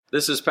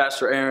This is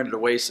Pastor Aaron at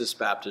Oasis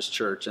Baptist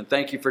Church, and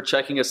thank you for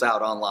checking us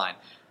out online.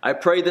 I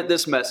pray that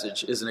this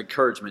message is an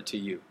encouragement to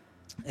you.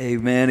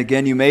 Amen.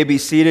 Again, you may be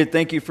seated.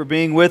 Thank you for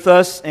being with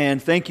us, and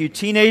thank you,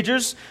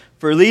 teenagers,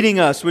 for leading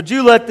us. Would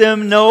you let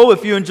them know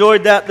if you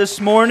enjoyed that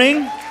this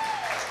morning?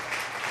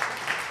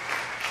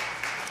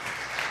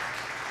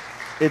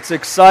 It's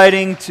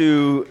exciting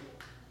to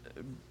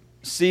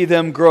see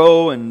them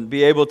grow and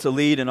be able to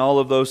lead and all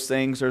of those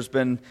things. There's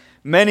been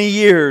many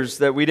years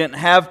that we didn't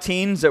have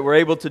teens that were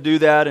able to do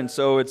that, and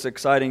so it's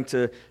exciting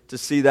to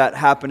see that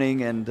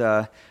happening and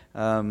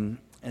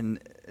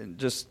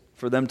just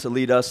for them to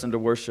lead us into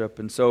worship.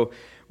 And so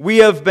we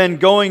have been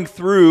going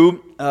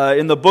through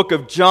in the book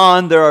of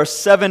John. There are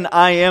 7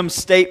 I am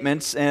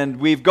statements, and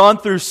we've gone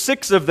through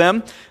 6 of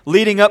them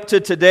leading up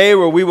to today,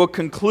 where we will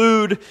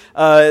conclude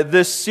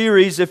this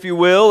series, if you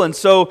will. And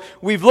so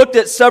we've looked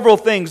at several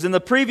things. In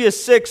the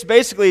previous 6,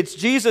 basically it's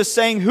Jesus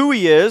saying who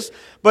He is,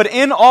 but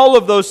in all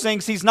of those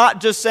things, He's not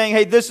just saying,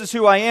 hey, this is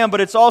who I am, but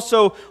it's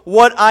also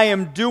what I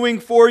am doing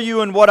for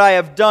you and what I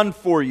have done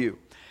for you.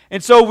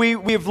 And so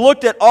we've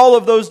looked at all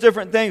of those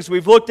different things.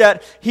 We've looked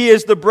at He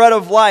is the bread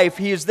of life.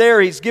 He is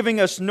there. He's giving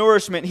us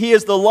nourishment. He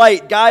is the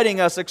light guiding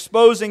us,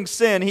 exposing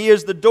sin. He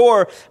is the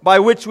door by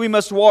which we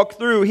must walk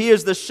through. He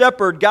is the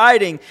shepherd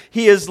guiding.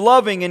 He is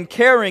loving and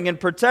caring and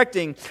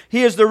protecting.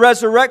 He is the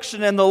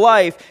resurrection and the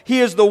life. He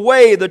is the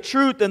way, the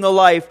truth, and the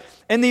life.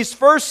 And these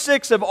first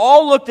 6 have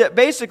all looked at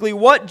basically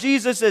what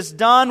Jesus has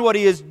done, what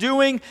He is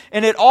doing,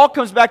 and it all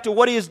comes back to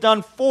what He has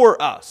done for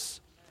us.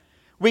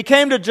 We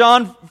came to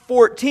John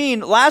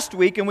 14 last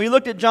week, and we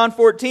looked at John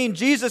 14.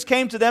 Jesus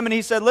came to them and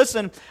He said,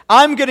 listen,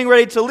 I'm getting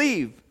ready to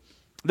leave.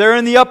 They're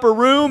in the upper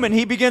room, and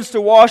He begins to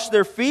wash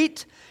their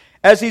feet.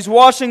 As He's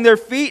washing their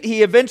feet,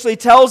 He eventually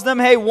tells them,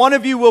 hey, one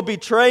of you will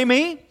betray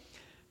me,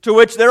 to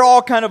which they're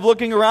all kind of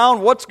looking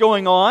around, what's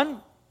going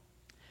on?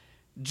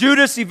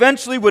 Judas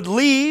eventually would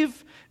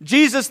leave.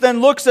 Jesus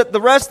then looks at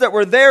the rest that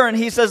were there, and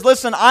He says,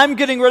 listen, I'm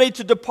getting ready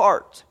to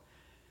depart.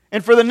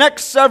 And for the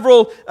next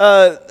several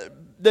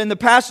in the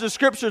passage of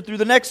Scripture, through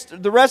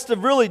the rest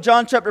of really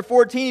John chapter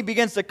 14, He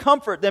begins to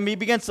comfort them. He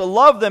begins to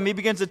love them. He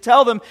begins to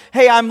tell them,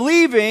 hey, I'm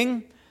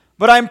leaving,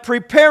 but I'm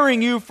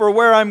preparing you for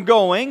where I'm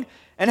going.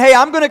 And hey,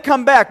 I'm going to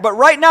come back. But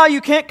right now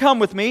you can't come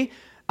with me.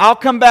 I'll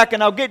come back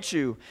and I'll get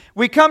you.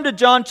 We come to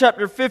John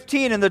chapter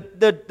 15, and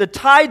the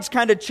tides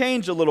kind of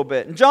change a little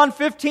bit. In John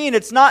 15,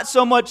 it's not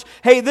so much,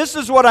 hey, this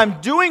is what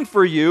I'm doing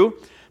for you,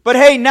 but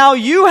hey, now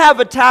you have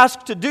a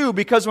task to do,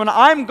 because when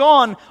I'm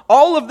gone,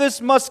 all of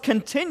this must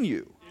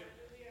continue.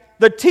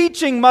 The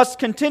teaching must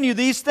continue.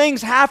 These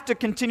things have to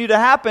continue to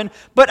happen.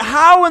 But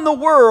how in the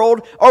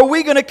world are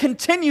we going to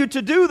continue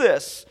to do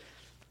this?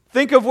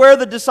 Think of where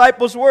the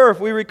disciples were,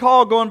 if we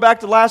recall, going back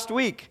to last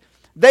week.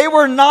 They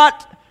were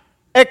not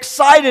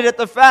excited at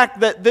the fact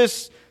that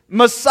this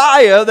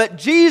Messiah, that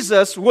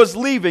Jesus, was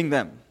leaving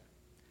them.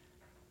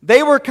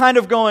 They were kind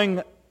of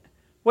going,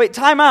 wait,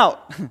 time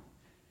out.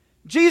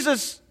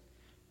 Jesus,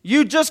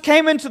 you just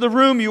came into the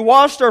room, you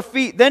washed our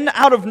feet, then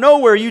out of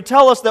nowhere you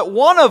tell us that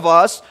one of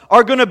us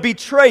are going to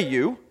betray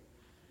you.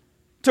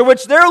 To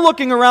which they're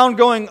looking around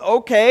going,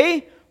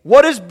 okay,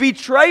 what does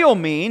betrayal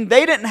mean?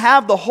 They didn't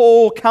have the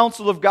whole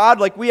counsel of God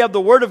like we have the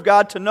Word of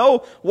God to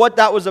know what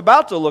that was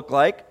about to look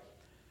like.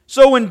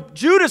 So when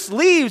Judas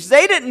leaves,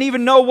 they didn't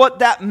even know what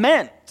that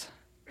meant.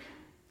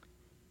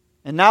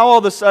 And now all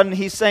of a sudden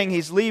He's saying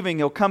He's leaving,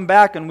 He'll come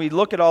back, and we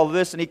look at all of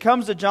this, and He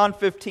comes to John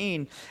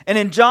 15. And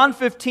in John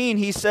 15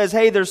 He says,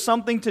 hey, there's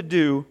something to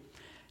do.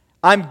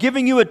 I'm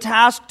giving you a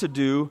task to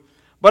do,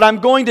 but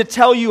I'm going to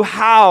tell you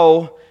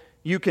how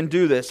you can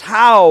do this,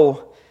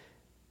 how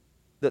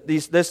that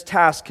this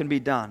task can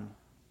be done.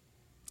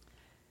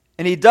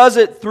 And He does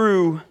it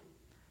through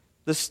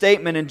the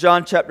statement in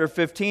John chapter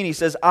 15. He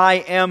says, I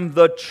am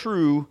the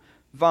true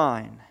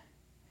vine.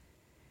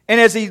 And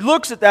as He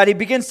looks at that, He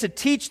begins to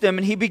teach them,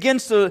 and he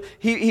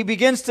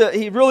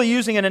really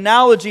using an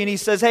analogy, and He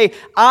says, hey,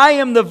 I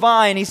am the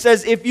vine. He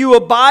says, if you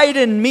abide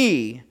in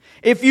me,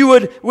 if you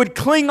would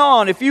cling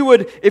on, if you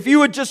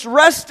would just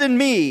rest in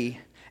me,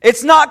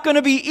 it's not going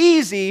to be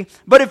easy,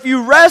 but if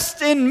you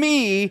rest in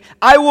me,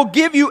 I will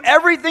give you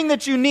everything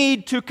that you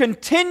need to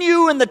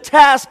continue in the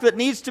task that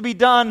needs to be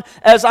done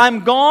as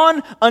I'm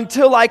gone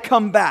until I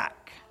come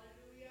back.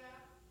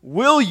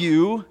 Will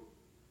you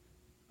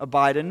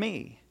abide in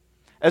me?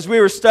 As we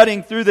were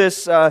studying through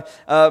this,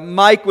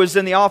 Mike was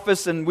in the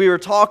office, and we were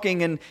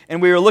talking,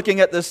 and we were looking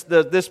at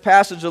this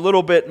passage a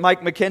little bit,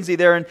 Mike McKenzie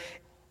there,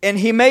 and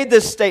he made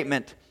this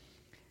statement.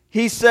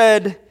 He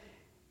said,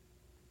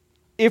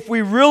 if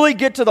we really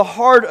get to the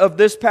heart of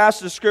this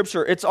passage of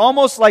Scripture, it's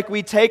almost like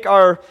we take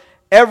our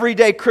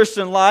everyday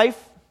Christian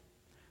life.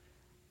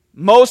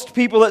 Most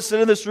people that sit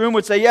in this room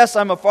would say, yes,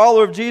 I'm a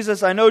follower of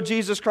Jesus. I know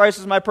Jesus Christ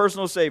is my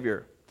personal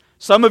Savior.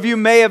 Some of you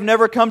may have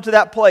never come to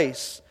that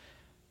place.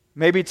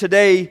 Maybe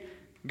today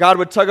God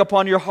would tug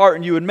upon your heart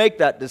and you would make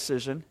that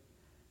decision.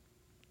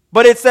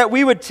 But it's that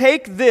we would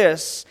take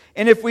this,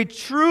 and if we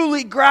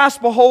truly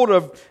grasp a hold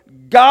of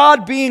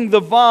God being the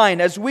vine,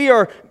 as we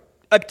are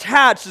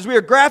attached, as we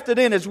are grafted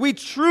in, as we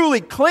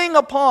truly cling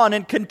upon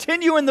and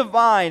continue in the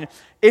vine,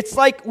 it's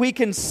like we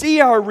can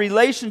see our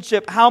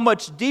relationship, how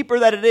much deeper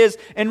that it is,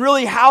 and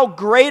really how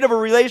great of a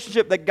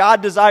relationship that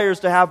God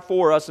desires to have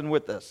for us and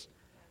with us.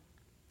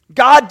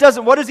 God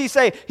doesn't, what does He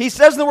say? He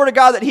says in the Word of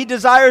God that He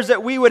desires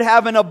that we would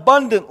have an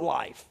abundant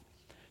life.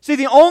 See,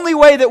 the only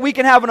way that we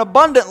can have an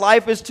abundant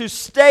life is to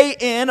stay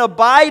in,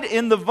 abide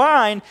in the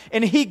vine,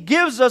 and He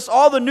gives us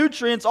all the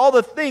nutrients, all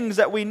the things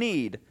that we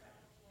need.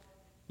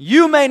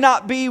 You may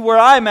not be where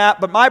I'm at,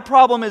 but my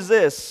problem is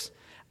this.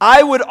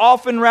 I would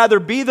often rather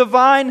be the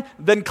vine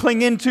than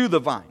cling into the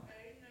vine.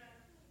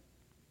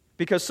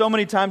 Because so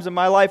many times in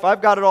my life,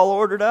 I've got it all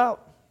ordered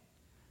out.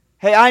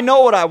 Hey, I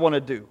know what I want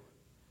to do.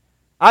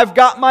 I've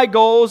got my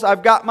goals,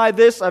 I've got my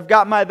this, I've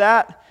got my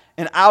that,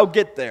 and I'll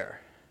get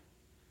there.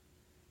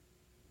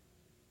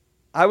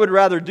 I would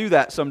rather do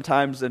that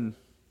sometimes than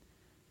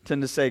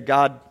tend to say,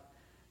 God,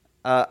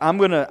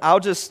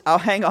 I'll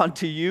hang on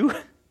to you,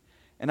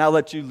 and I'll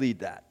let you lead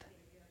that.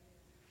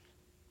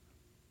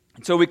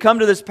 And so we come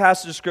to this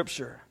passage of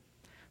Scripture,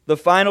 the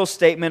final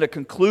statement, a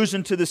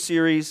conclusion to the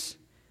series,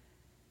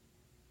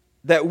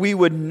 that we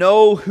would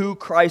know who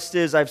Christ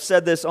is. I've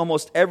said this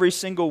almost every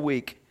single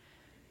week.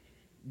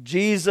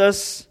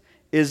 Jesus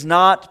is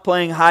not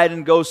playing hide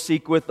and go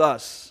seek with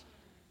us.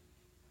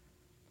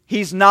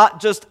 He's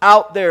not just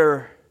out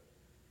there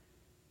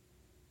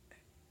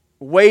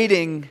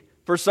waiting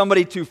for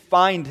somebody to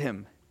find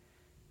Him.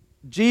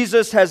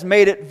 Jesus has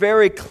made it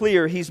very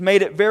clear. He's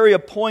made it very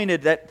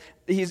appointed that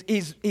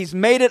He's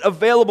made it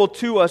available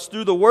to us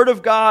through the Word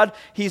of God.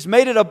 He's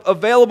made it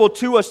available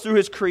to us through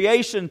His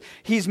creation.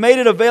 He's made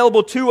it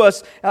available to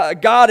us,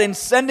 God, in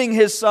sending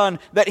His Son,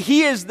 that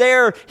He is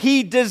there.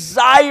 He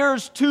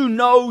desires to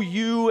know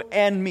you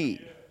and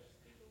me.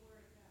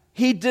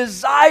 He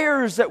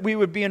desires that we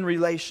would be in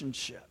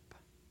relationship.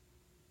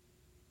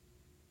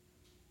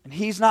 And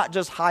He's not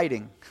just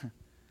hiding.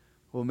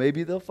 Well,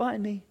 maybe they'll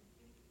find me.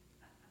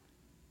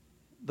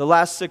 The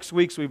last 6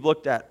 weeks we've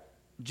looked at,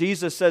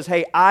 Jesus says,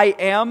 hey, I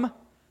am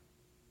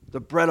the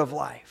bread of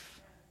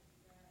life.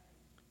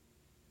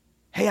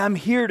 Hey, I'm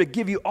here to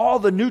give you all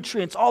the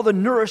nutrients, all the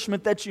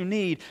nourishment that you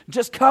need.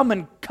 Just come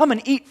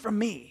and eat from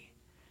me.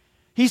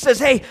 He says,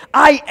 hey,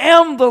 I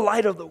am the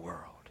light of the world.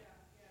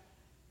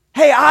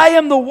 Hey, I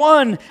am the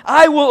one.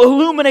 I will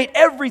illuminate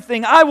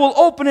everything. I will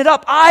open it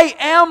up. I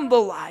am the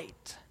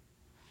light.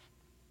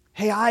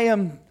 Hey, I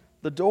am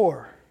the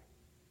door.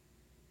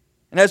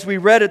 And as we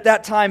read at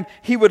that time,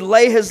 He would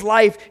lay His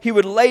life, He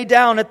would lay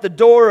down at the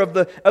door of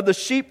the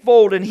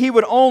sheepfold, and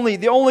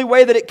the only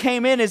way that it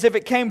came in is if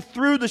it came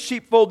through the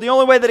sheepfold. The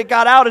only way that it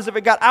got out is if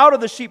it got out of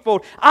the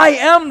sheepfold. I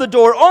am the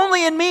door.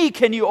 Only in me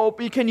can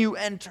you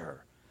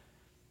enter.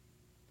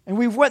 And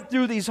we went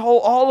through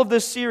all of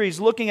this series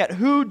looking at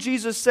who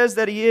Jesus says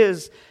that He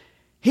is.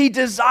 He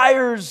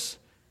desires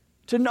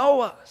to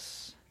know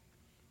us.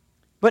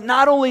 But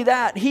not only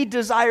that, He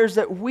desires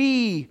that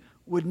we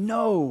would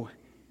know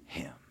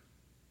Him.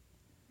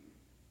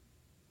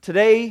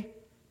 Today,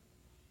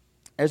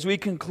 as we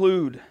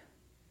conclude,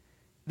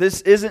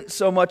 this isn't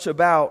so much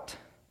about,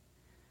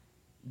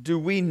 do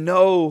we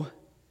know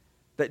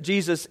that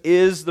Jesus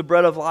is the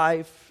bread of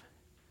life?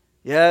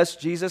 Yes,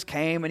 Jesus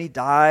came and He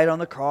died on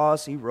the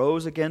cross. He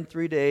rose again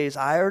 3 days.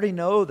 I already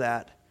know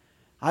that.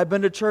 I've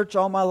been to church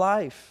all my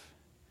life.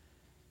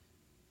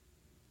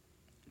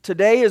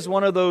 Today is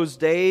one of those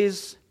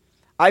days,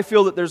 I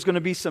feel that there's going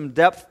to be some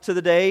depth to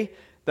the day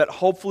that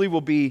hopefully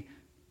will be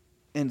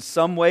in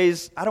some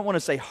ways, I don't want to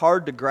say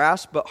hard to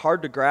grasp, but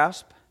hard to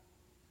grasp.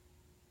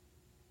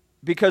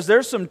 Because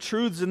there's some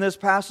truths in this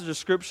passage of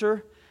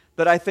Scripture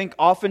that I think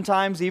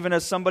oftentimes, even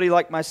as somebody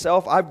like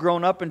myself, I've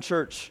grown up in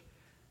church.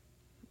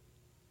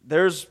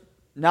 There's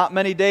not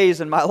many days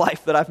in my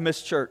life that I've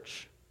missed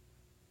church.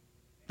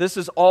 This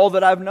is all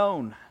that I've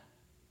known.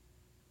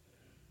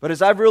 But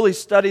as I've really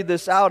studied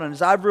this out and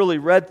as I've really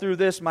read through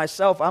this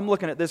myself, I'm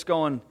looking at this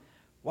going,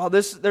 wow,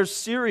 there's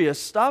serious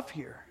stuff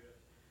here.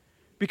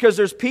 Because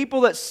there's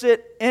people that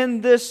sit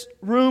in this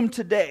room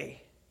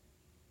today.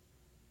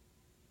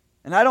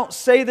 And I don't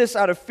say this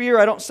out of fear,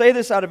 I don't say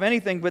this out of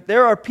anything, but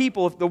there are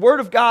people, if the Word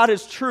of God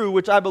is true,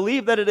 which I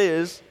believe that it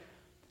is,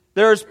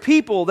 there's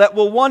people that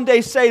will one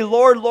day say,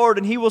 Lord, Lord,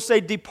 and He will say,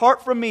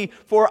 depart from me,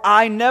 for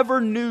I never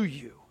knew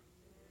you.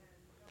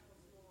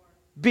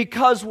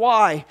 Because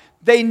why?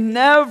 They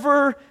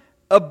never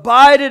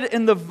abided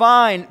in the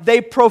vine.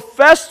 They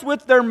professed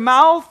with their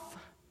mouth,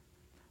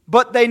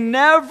 but they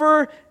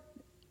never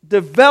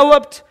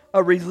developed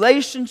a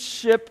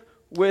relationship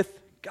with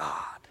God.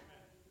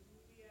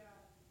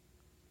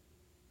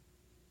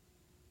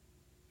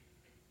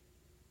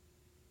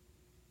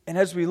 And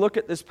as we look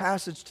at this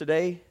passage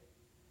today,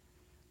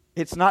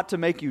 it's not to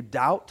make you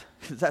doubt,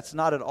 because that's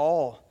not at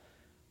all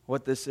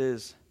what this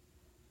is.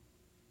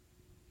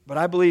 But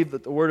I believe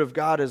that the Word of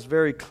God is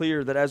very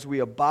clear that as we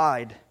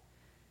abide,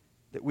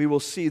 that we will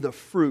see the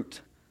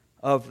fruit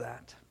of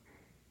that.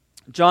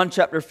 John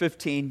chapter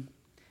 15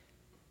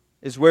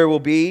 is where we'll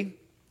be.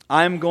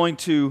 I'm going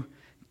to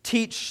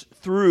teach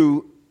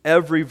through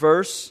every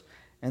verse,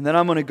 And then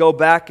I'm going to go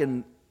back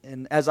and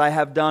as I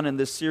have done in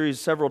this series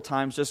several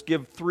times, just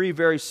give 3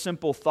 very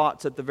simple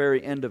thoughts at the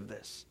very end of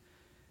this.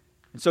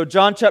 And so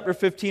John chapter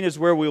 15 is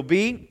where we'll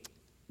be.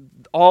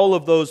 All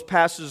of those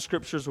passages of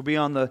Scriptures will be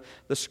on the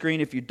screen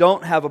if you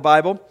don't have a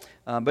Bible.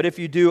 But if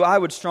you do, I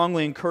would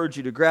strongly encourage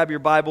you to grab your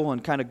Bible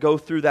and kind of go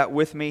through that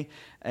with me.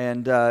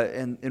 And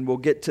we'll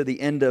get to the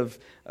end of,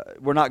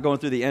 we're not going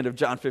through the end of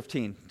John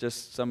 15.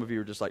 Just some of you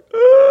are just like,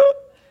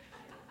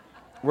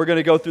 We're going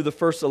to go through the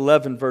first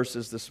 11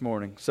 verses this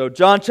morning. So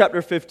John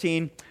chapter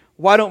 15,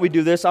 why don't we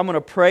do this? I'm going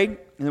to pray, and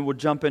then we'll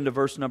jump into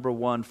verse number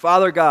 1.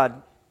 Father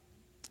God,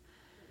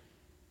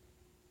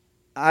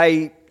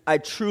 I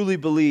truly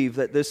believe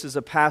that this is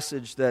a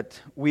passage that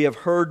we have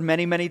heard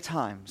many, many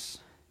times.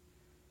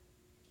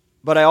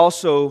 But I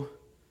also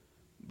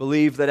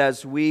believe that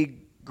as we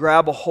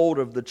grab a hold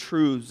of the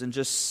truths and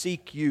just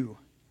seek You,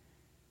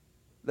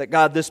 that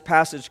God, this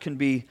passage can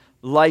be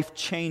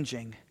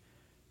life-changing,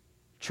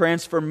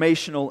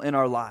 transformational in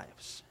our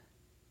lives.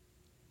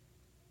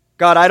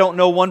 God, I don't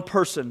know one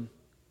person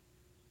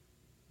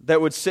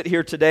that would sit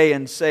here today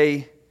and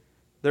say,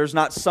 there's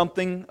not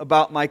something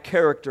about my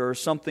character or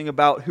something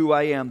about who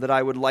I am that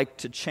I would like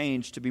to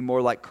change to be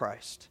more like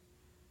Christ.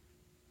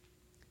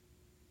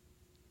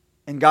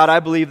 And God, I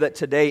believe that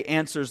today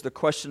answers the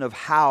question of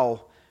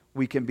how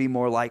we can be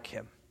more like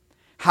Him.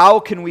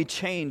 How can we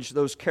change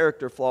those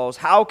character flaws?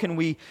 How can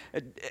we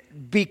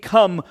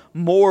become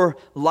more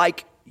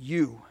like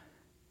You?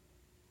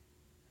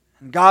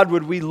 And God,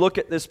 would we look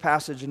at this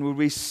passage and would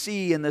we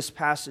see in this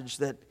passage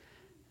that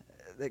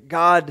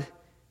God,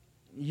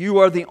 You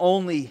are the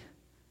only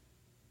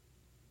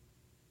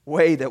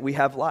way that we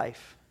have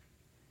life.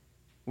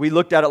 We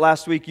looked at it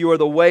last week. You are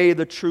the way,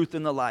 the truth,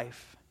 and the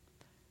life.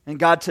 And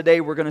God,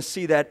 today we're going to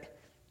see that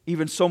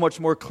even so much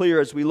more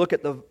clear as we look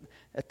at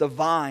the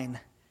vine.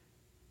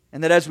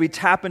 And that as we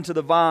tap into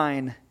the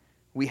vine,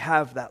 we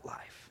have that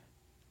life.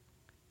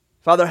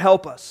 Father,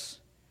 help us.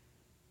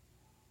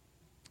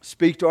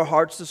 Speak to our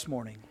hearts this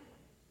morning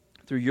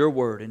through Your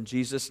word. In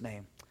Jesus'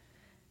 name,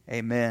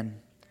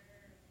 amen.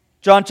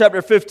 John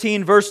chapter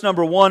 15, verse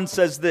number 1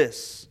 says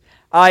this: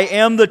 I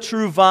am the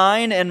true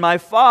vine, and my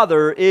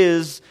Father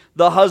is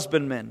the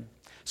husbandman.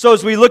 So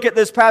as we look at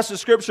this passage of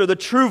Scripture, the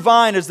true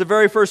vine is the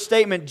very first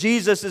statement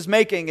Jesus is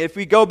making. If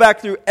we go back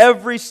through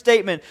every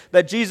statement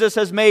that Jesus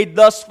has made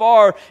thus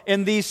far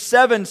in these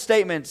 7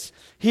 statements,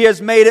 He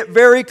has made it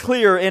very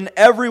clear in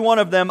every one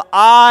of them,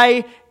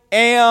 I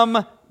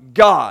am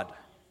God.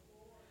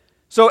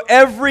 So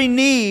every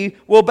knee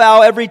will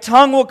bow, every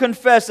tongue will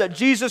confess that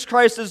Jesus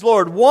Christ is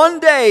Lord. One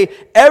day,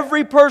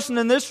 every person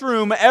in this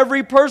room,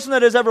 every person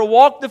that has ever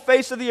walked the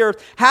face of the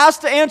earth has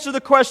to answer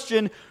the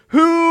question,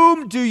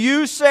 whom do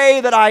you say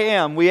that I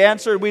am? We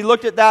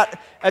looked at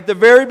that at the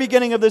very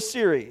beginning of this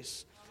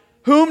series.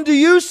 Whom do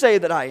you say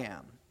that I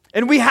am?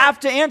 And we have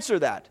to answer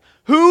that.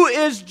 Who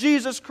is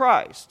Jesus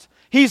Christ?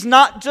 He's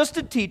not just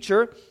a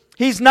teacher.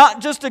 He's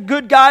not just a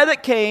good guy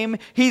that came.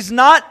 He's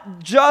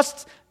not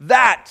just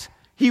that.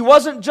 He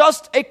wasn't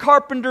just a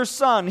carpenter's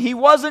son. He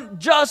wasn't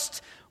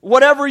just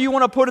whatever you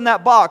want to put in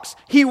that box.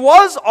 He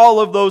was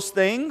all of those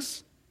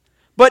things,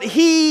 but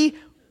He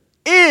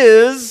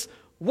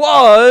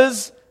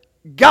was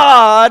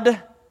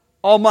God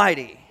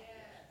Almighty.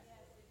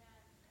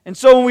 And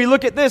so when we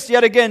look at this,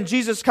 yet again,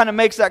 Jesus kind of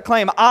makes that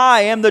claim,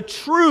 I am the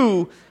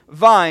true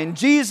vine.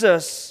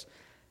 Jesus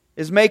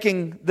is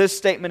making this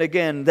statement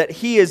again, that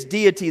He is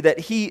deity, that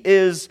He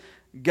is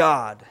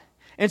God.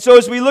 And so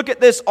as we look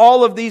at this,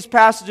 all of these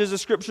passages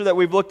of Scripture that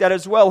we've looked at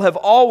as well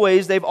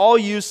they've all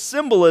used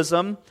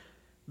symbolism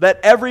that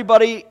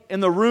everybody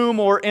in the room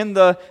or in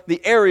the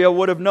area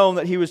would have known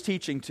that He was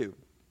teaching to.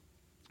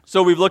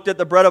 So we've looked at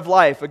the bread of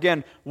life.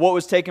 Again, what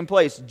was taking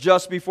place?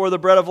 Just before the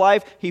bread of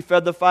life, He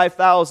fed the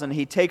 5,000.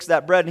 He takes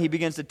that bread and He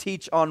begins to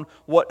teach on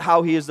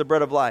how He is the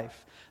bread of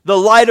life. The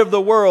light of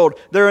the world,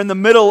 they're in the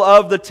middle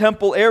of the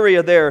temple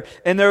area there,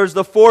 and there's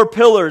the 4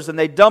 pillars, and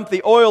they dump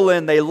the oil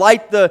in, they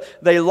light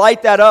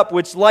that up,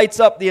 which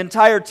lights up the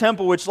entire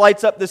temple, which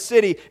lights up the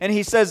city, and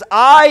He says,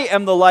 I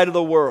am the light of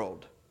the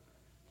world.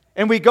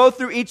 And we go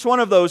through each one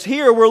of those.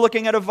 Here we're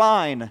looking at a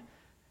vine.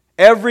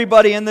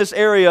 Everybody in this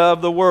area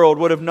of the world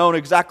would have known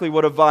exactly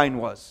what a vine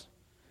was.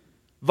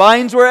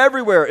 Vines were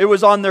everywhere. It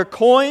was on their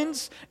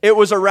coins. It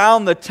was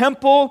around the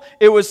temple.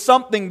 It was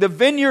something. The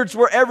vineyards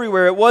were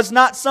everywhere. It was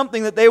not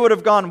something that they would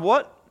have gone,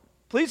 what?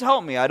 Please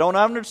help me. I don't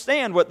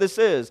understand what this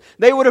is.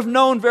 They would have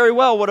known very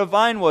well what a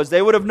vine was.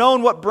 They would have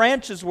known what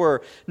branches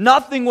were.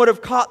 Nothing would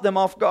have caught them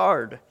off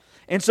guard.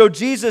 And so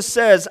Jesus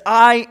says,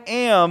 I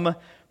am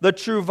the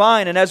true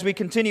vine. And as we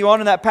continue on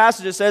in that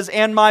passage, it says,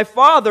 and my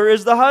Father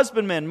is the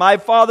husbandman. My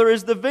Father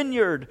is the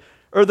vineyard,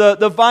 or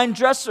the vine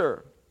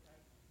dresser.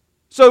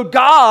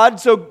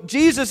 So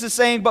Jesus is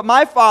saying, but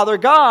my Father,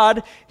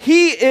 God,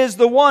 He is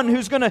the one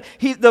who's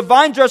the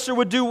vine dresser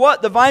would do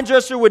what? The vine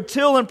dresser would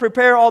till and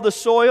prepare all the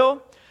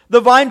soil.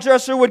 The vine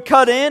dresser would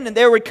cut in, and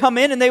they would come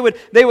in, and they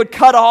would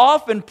cut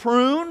off and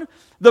prune.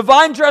 The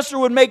vine dresser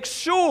would make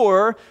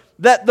sure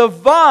that the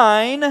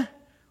vine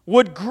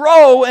would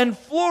grow and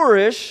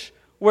flourish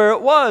where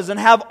it was and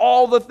have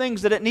all the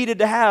things that it needed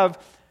to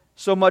have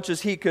so much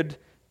as he could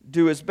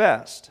do his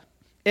best.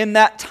 In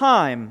that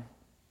time,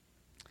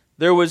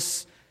 there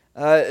was,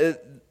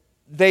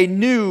 they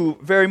knew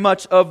very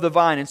much of the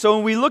vine. And so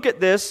when we look at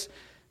this,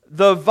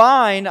 the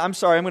vine, I'm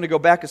going to go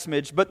back a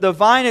smidge, but the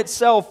vine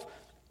itself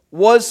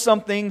was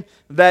something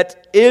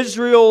that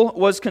Israel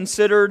was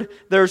considered.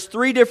 There's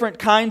 3 different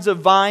kinds of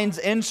vines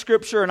in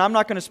Scripture, and I'm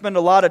not going to spend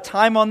a lot of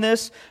time on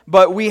this,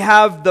 but we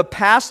have the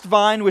past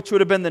vine, which would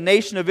have been the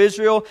nation of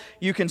Israel.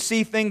 You can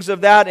see things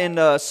of that in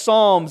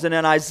Psalms and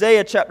in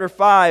Isaiah chapter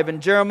 5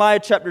 and Jeremiah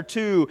chapter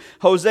 2,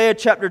 Hosea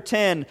chapter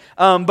 10.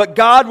 But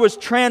God was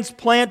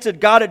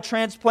transplanted. God had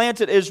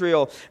transplanted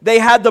Israel. They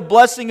had the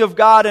blessing of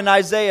God in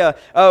Isaiah.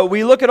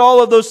 We look at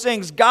all of those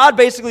things. God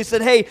basically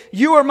said, hey,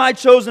 you are my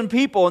chosen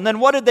people. And then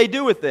what did they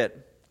do with it?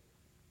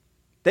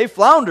 They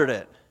floundered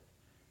it.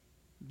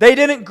 They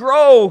didn't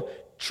grow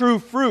true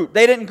fruit.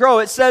 They didn't grow.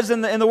 It says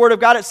in the Word of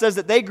God, it says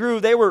that they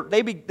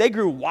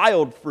grew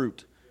wild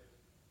fruit.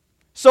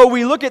 So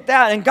we look at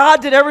that, and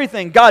God did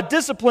everything. God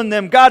disciplined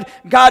them. God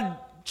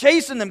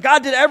chastened them.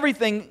 God did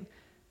everything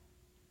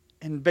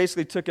and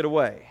basically took it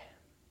away.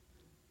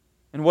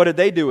 And what did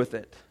they do with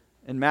it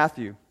in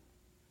Matthew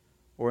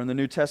or in the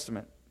New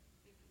Testament?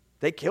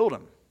 They killed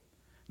him.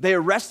 They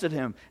arrested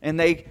him, and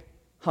they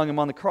hung him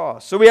on the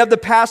cross. So we have the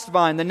past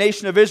vine, the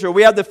nation of Israel.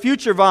 We have the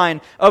future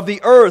vine of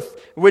the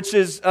earth, which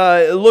is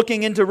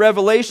looking into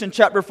Revelation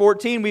chapter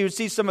 14. We would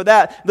see some of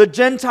that. The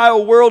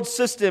Gentile world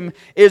system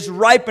is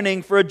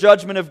ripening for a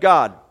judgment of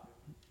God.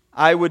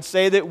 I would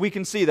say that we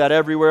can see that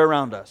everywhere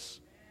around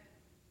us.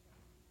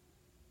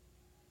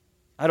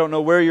 I don't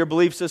know where your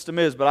belief system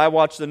is, but I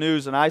watch the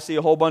news and I see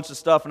a whole bunch of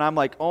stuff and I'm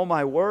like, oh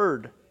my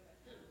word,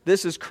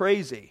 this is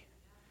crazy.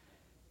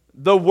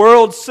 The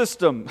world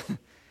system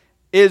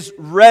is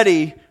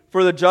ready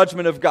for the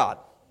judgment of God.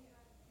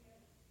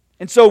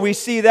 And so we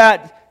see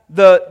that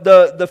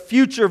the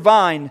future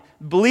vine,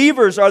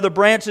 believers are the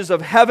branches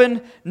of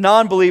heaven,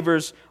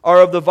 non-believers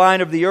are of the vine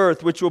of the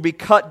earth, which will be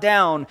cut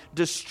down,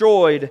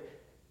 destroyed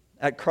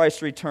at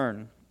Christ's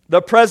return.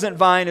 The present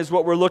vine is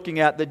what we're looking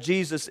at, that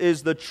Jesus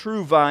is the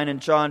true vine in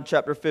John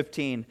chapter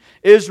 15.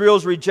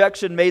 Israel's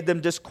rejection made them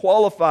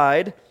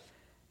disqualified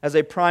as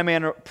a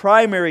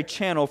primary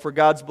channel for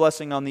God's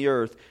blessing on the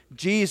earth.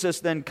 Jesus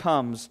then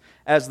comes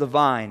as the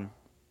vine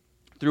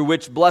through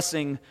which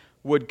blessing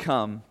would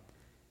come,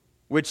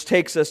 which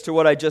takes us to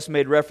what I just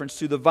made reference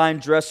to, the vine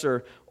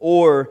dresser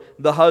or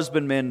the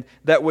husbandman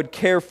that would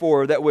care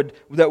for, that would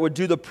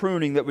do the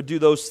pruning, that would do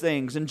those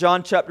things. In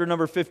John chapter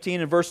number 15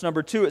 and verse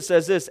number 2, it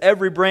says this,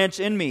 every branch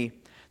in me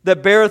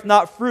that beareth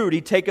not fruit, he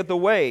taketh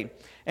away.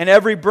 And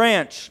every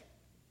branch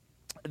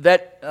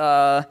that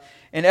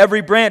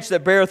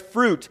beareth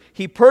fruit,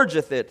 he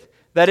purgeth it,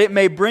 that it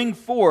may bring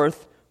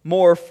forth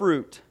more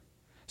fruit.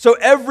 So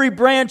every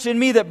branch in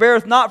me that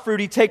beareth not fruit,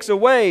 he takes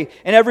away.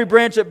 And every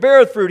branch that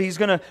beareth fruit, he's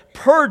going to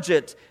purge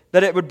it,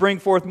 that it would bring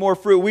forth more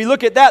fruit. We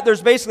look at that,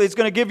 it's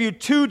going to give you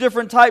 2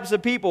 different types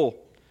of people,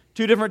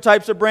 2 different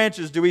types of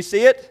branches. Do we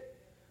see it?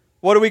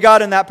 What do we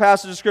got in that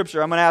passage of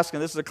Scripture? I'm going to ask you,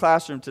 this is a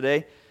classroom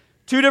today.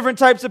 2 different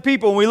types of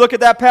people. When we look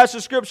at that passage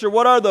of Scripture,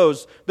 what are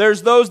those?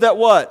 There's those that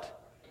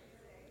what?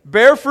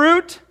 Bear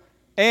fruit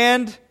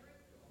and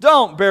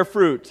don't bear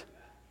fruit.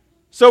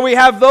 So we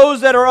have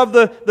those that are of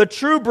the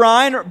true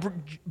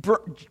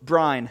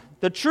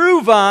the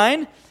true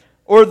vine,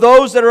 or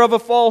those that are of a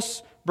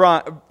false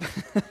brine.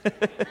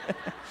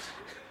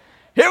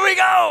 Here we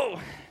go!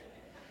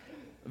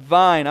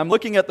 Vine. I'm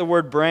looking at the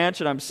word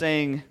branch and I'm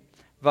saying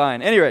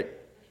vine. Anyway,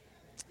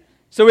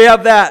 so we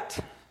have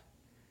that.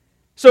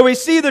 So we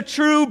see the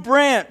true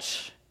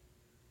branch.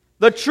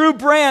 The true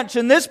branch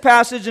in this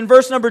passage in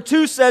verse number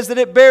 2 says that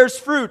it bears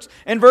fruit.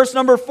 In verse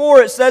number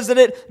 4 it says that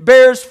it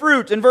bears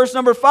fruit. In verse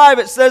number 5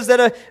 it says that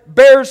it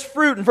bears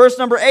fruit. In verse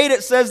number 8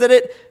 it says that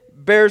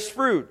it bears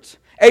fruit.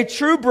 A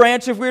true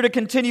branch, if we were to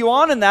continue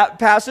on in that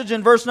passage,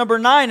 in verse number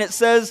 9 it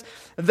says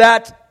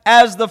that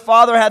as the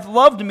Father hath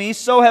loved me,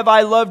 so have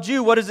I loved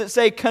you. What does it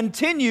say?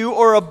 Continue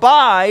or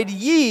abide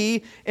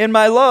ye in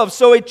my love.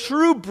 So a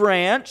true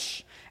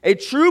branch, a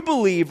true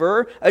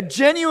believer, a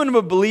genuine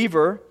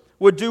believer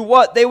would do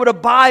what? They would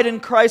abide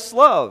in Christ's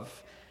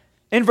love.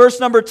 In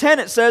verse number 10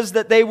 it says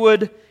that they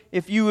would,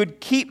 if you would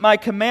keep my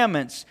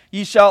commandments,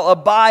 ye shall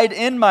abide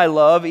in my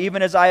love,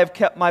 even as I have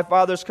kept my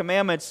Father's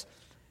commandments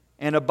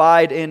and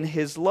abide in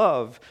his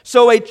love.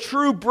 So a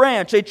true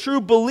branch, a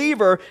true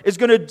believer is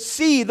going to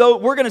see,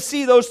 we're going to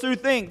see those 3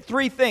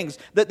 things,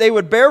 that they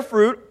would bear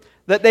fruit,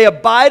 that they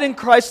abide in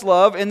Christ's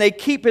love, and they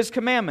keep his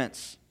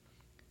commandments.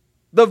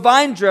 The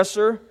vine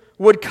dresser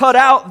would cut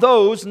out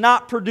those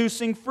not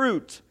producing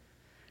fruit.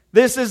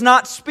 This is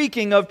not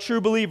speaking of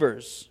true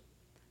believers.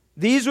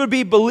 These would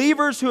be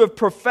believers who have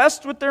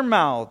professed with their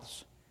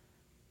mouths.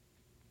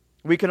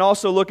 We can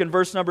also look in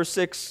verse number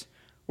 6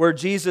 where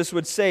Jesus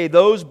would say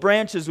those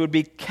branches would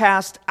be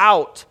cast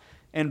out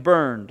and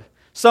burned.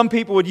 Some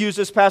people would use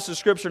this passage of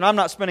Scripture, and I'm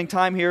not spending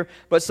time here,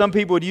 but some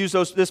people would use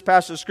this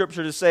passage of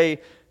Scripture to say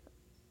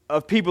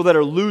of people that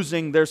are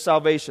losing their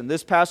salvation.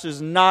 This passage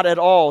is not at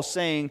all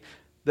saying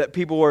that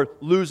people were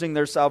losing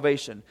their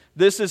salvation.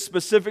 This is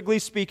specifically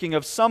speaking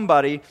of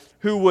somebody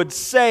who would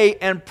say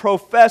and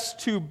profess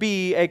to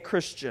be a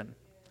Christian.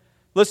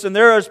 Listen,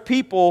 there are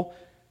people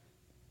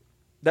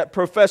that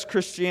profess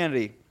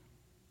Christianity.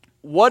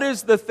 What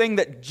is the thing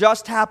that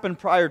just happened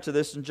prior to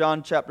this in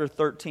John chapter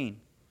 13?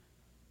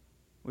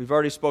 We've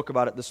already spoke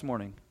about it this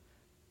morning.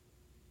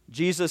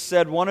 Jesus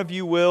said, "One of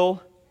you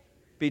will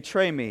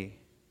betray me."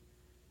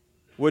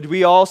 Would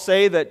we all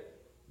say that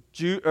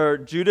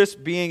Judas,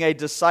 being a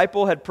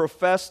disciple, had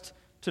professed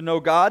to know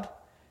God?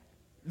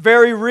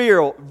 Very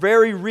real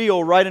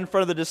right in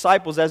front of the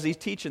disciples as he's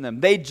teaching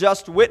them. They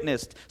just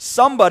witnessed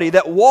somebody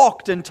that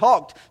walked and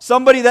talked,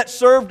 somebody that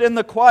served in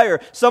the choir,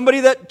 somebody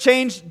that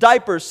changed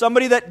diapers,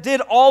 somebody that did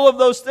all of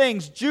those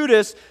things.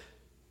 Judas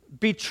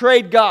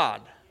betrayed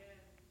God.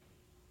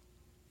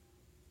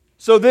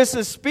 So this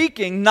is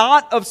speaking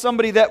not of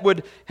somebody that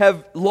would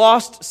have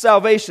lost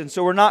salvation.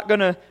 So we're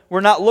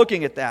not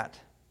looking at that.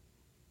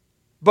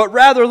 But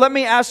rather, let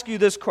me ask you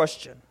this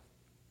question.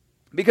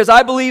 Because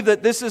I believe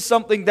that this is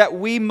something that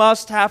we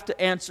must have to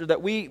answer,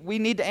 that we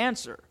need to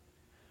answer.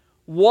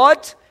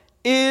 What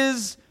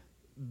is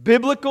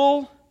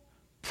biblical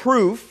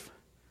proof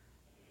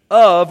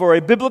of, or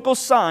a biblical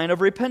sign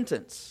of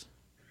repentance?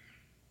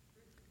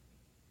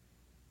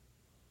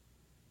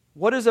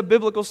 What is a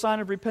biblical sign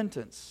of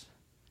repentance?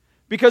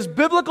 Because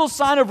biblical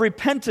sign of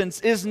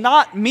repentance is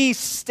not me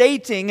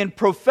stating and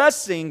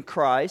professing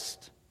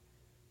Christ.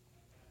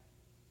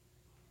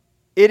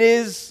 It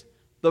is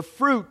the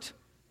fruit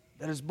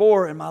that is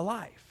born in my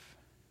life.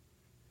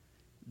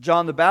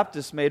 John the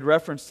Baptist made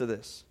reference to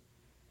this.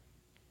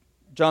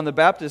 John the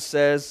Baptist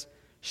says,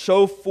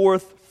 "Show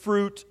forth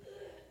fruit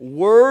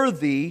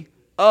worthy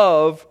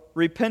of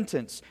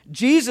repentance."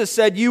 Jesus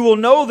said, "You will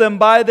know them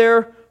by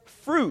their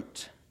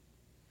fruit."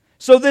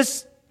 So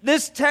this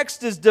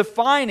text is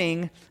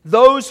defining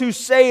those who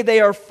say they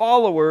are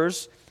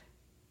followers,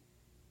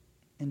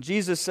 and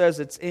Jesus says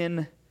it's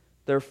in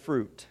their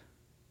fruit.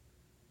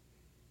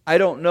 I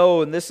don't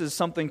know, and this is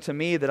something to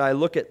me that I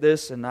look at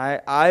this and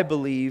I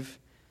believe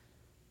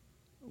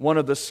one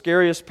of the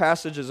scariest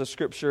passages of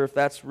Scripture, if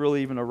that's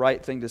really even a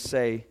right thing to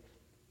say,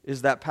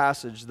 is that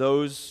passage.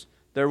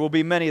 There will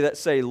be many that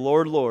say,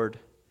 "Lord, Lord,"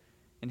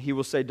 and He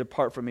will say,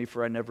 "Depart from me,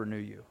 for I never knew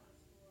you."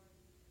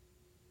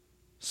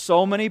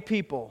 So many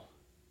people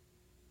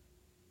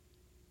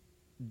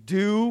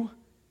do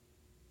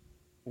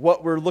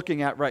what we're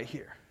looking at right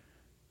here.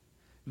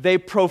 They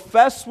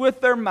profess with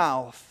their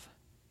mouth,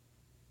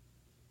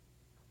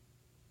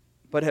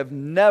 but have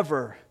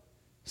never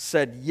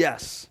said,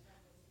 "Yes,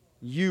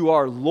 you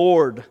are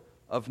Lord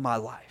of my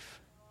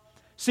life."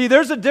 See,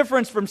 there's a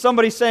difference from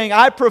somebody saying,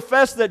 "I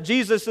profess that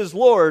Jesus is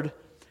Lord,"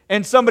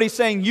 and somebody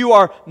saying, "You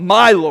are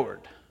my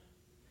Lord."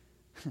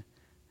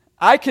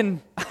 I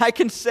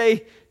can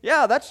say,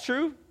 "Yeah, that's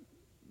true.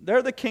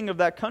 They're the king of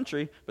that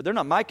country, but they're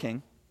not my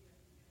king."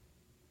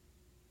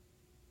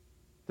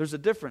 There's a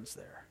difference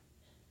there.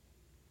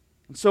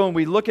 And so when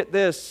we look at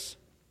this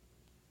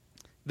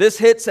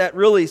hits at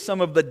really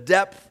some of the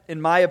depth,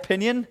 in my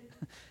opinion,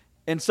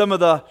 and some of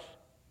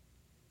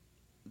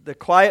the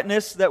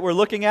quietness that we're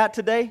looking at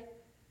today.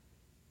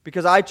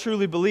 Because I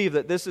truly believe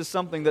that this is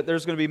something that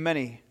there's going to be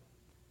many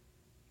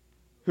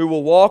who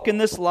will walk in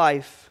this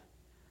life,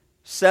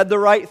 said the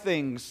right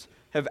things,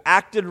 have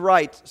acted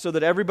right, so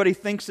that everybody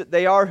thinks that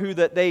they are who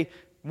that they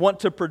want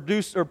to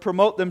produce or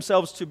promote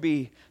themselves to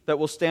be, that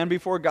will stand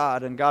before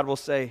God, and God will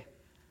say,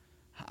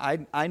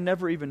 I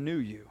never even knew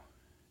you.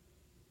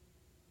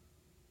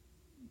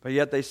 But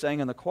yet they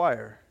sang in the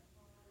choir.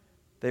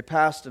 They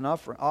passed an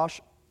offering.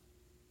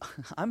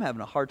 I'm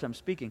having a hard time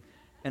speaking.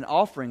 An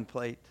offering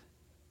plate.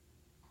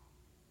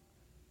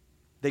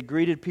 They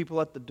greeted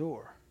people at the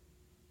door.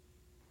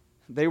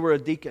 They were a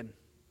deacon.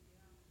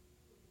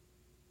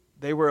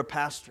 They were a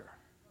pastor.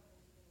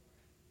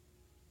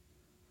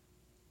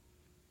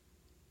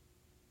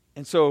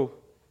 And so,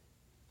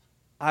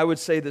 I would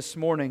say this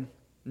morning,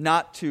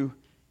 not to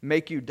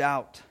make you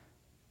doubt,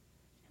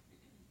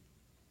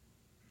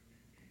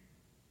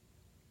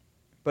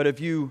 but have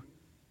you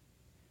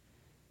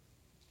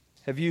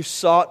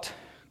sought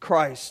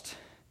Christ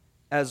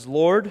as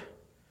Lord,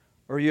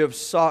 or you have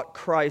sought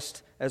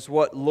Christ as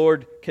what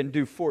Lord can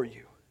do for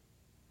you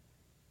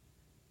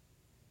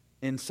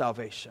in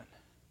salvation?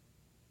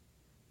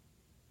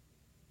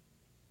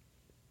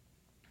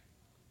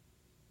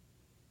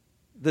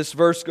 This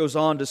verse goes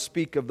on to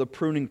speak of the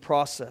pruning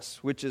process,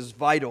 which is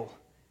vital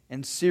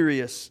and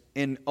serious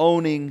in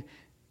owning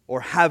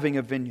or having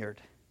a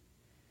vineyard.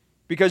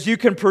 Because you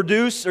can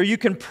produce, or you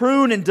can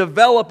prune and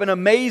develop an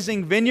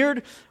amazing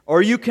vineyard,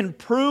 or you can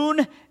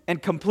prune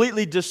and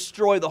completely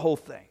destroy the whole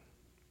thing.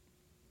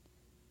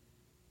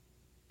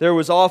 There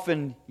was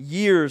often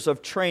years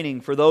of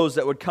training for those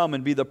that would come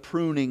and be the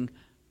pruning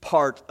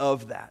part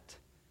of that.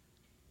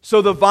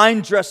 So the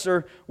vine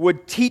dresser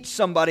would teach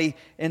somebody,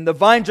 and the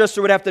vine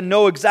dresser would have to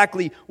know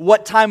exactly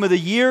what time of the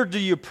year do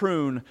you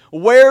prune,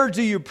 where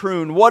do you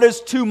prune, what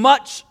is too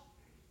much,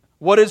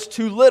 what is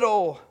too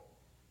little.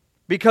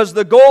 Because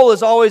the goal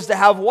is always to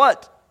have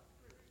what?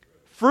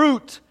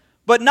 fruit,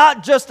 but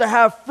not just to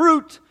have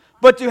fruit,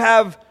 but to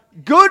have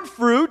good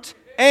fruit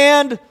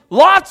and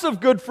lots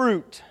of good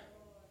fruit.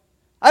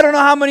 I don't know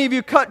how many of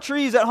you cut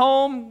trees at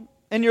home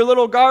in your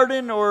little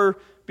garden, or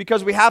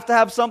because we have to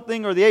have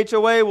something, or the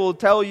HOA will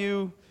tell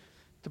you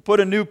to put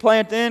a new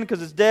plant in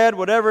because it's dead,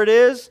 whatever it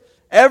is.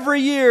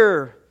 Every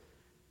year,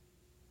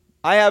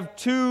 I have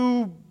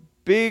 2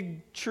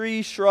 big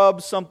tree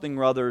shrubs, something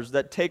or others,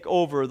 that take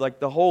over like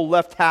the whole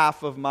left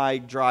half of my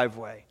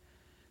driveway.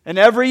 And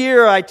every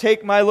year I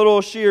take my little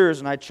shears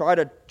and I try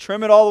to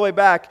trim it all the way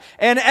back.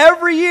 And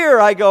every year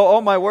I go, oh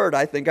my word,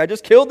 I think I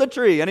just killed the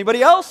tree.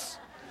 Anybody else?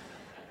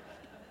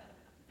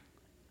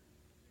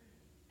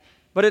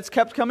 But it's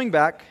kept coming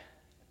back.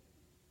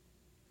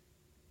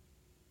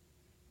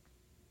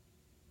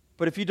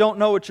 But if you don't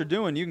know what you're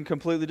doing, you can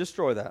completely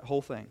destroy that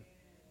whole thing.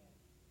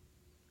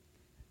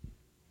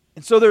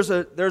 And so there's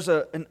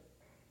a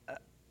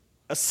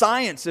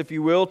science, if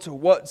you will, to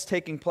what's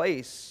taking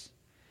place.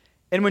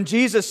 And when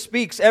Jesus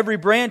speaks, every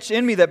branch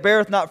in me that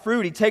beareth not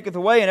fruit, He taketh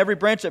away, and every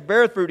branch that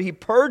beareth fruit, He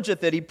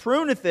purgeth it, He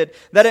pruneth it,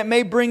 that it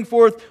may bring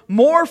forth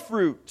more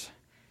fruit.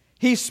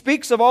 He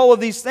speaks of all of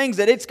these things,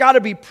 that it's got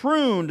to be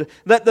pruned,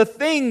 that the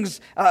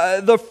things,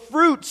 the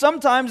fruit,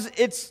 sometimes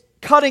it's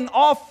cutting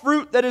off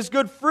fruit that is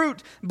good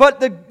fruit. But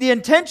the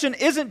intention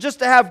isn't just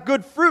to have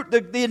good fruit.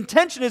 The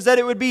intention is that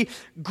it would be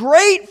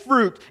great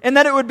fruit, and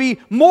that it would be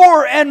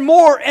more and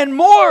more and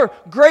more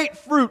great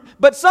fruit.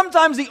 But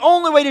sometimes the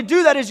only way to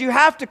do that is you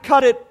have to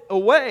cut it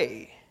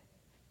away.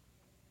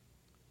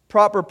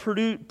 Proper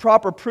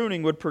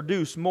pruning would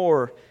produce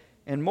more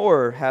and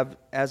more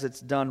as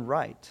it's done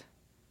right.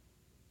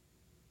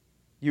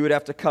 You would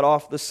have to cut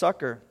off the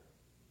sucker.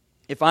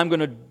 If I'm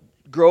going to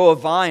grow a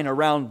vine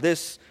around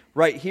this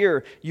right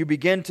here, you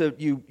begin to,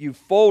 you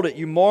fold it,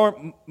 you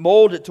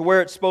mold it to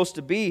where it's supposed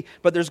to be,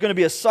 but there's going to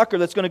be a sucker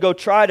that's going to go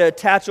try to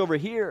attach over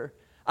here.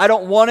 I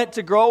don't want it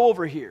to grow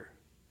over here.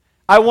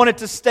 I want it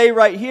to stay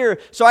right here.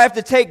 So I have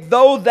to take,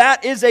 though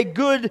that is a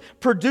good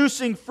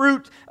producing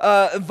fruit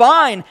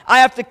vine, I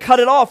have to cut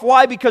it off.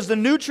 Why? Because the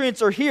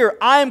nutrients are here.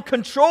 I am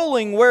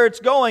controlling where it's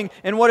going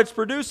and what it's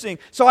producing.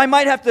 So I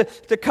might have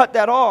to cut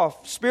that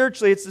off.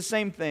 Spiritually, it's the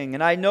same thing.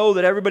 And I know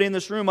that everybody in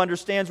this room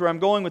understands where I'm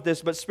going with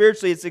this, but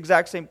spiritually, it's the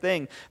exact same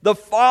thing. The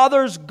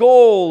Father's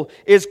goal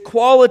is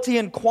quality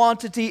and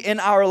quantity in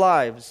our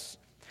lives.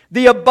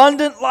 The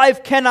abundant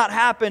life cannot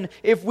happen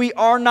if we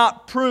are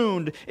not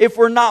pruned, if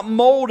we're not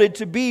molded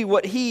to be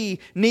what He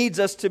needs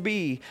us to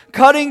be.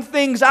 Cutting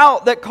things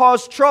out that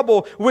cause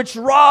trouble, which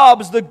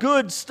robs the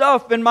good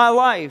stuff in my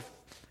life.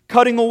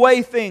 Cutting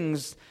away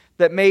things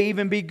that may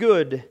even be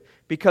good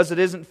because it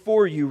isn't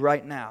for you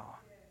right now.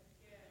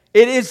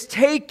 It is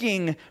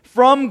taking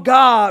from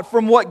God,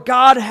 from what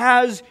God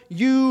has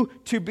you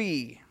to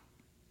be.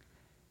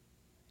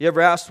 You ever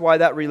asked why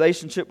that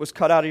relationship was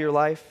cut out of your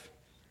life?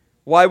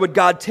 Why would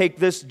God take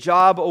this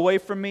job away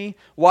from me?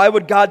 Why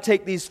would God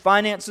take these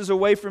finances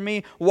away from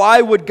me?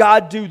 Why would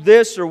God do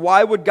this or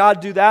why would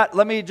God do that?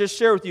 Let me just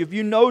share with you. If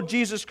you know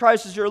Jesus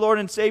Christ as your Lord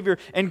and Savior,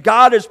 and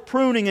God is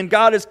pruning and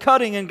God is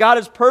cutting and God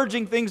is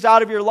purging things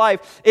out of your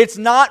life, it's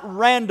not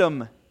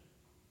random.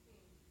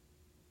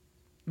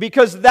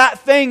 Because that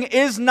thing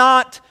is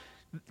not,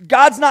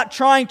 God's not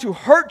trying to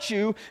hurt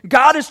you.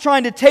 God is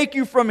trying to take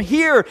you from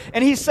here.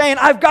 And He's saying,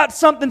 I've got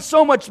something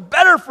so much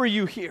better for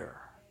you here.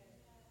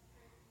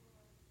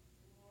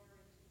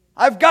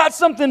 I've got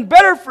something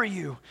better for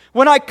you.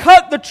 When I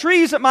cut the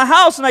trees at my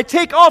house and I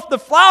take off the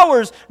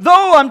flowers,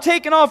 though I'm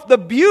taking off the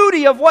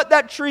beauty of what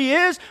that tree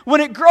is, when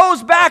it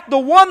grows back, the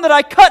one that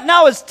I cut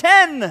now is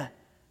 10.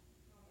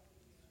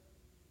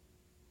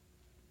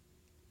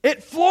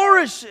 It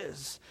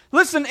flourishes.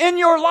 Listen, in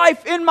your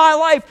life, in my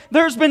life,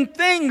 there's been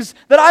things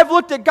that I've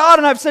looked at God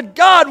and I've said,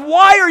 God,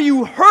 why are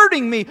you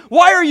hurting me?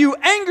 Why are you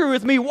angry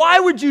with me? Why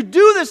would you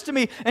do this to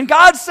me? And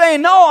God's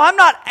saying, no, I'm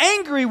not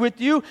angry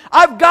with you.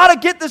 I've got to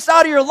get this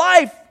out of your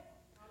life.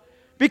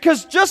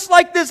 Because just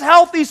like this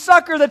healthy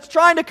sucker that's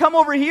trying to come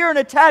over here and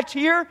attach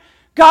here,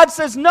 God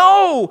says,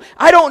 no,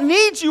 I don't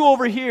need you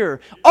over here.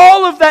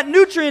 All of that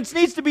nutrients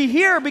needs to be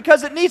here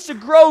because it needs to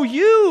grow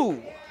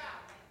you.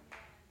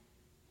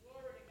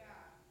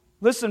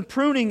 Listen,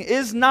 pruning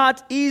is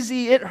not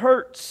easy. It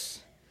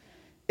hurts.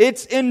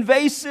 It's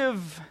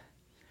invasive.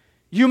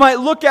 You might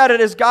look at it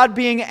as God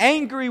being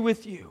angry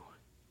with you.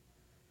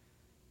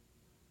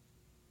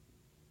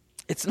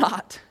 It's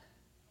not.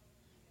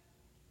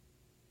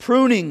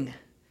 Pruning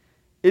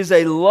is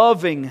a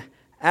loving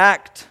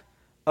act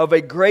of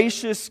a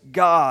gracious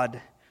God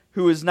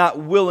who is not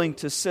willing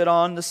to sit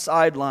on the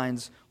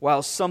sidelines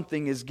while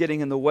something is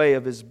getting in the way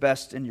of His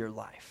best in your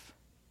life.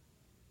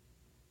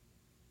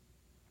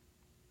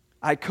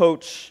 I've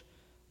coached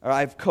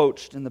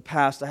in the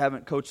past. I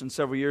haven't coached in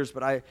several years,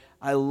 but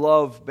I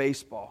love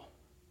baseball.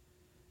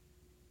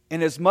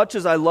 And as much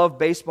as I love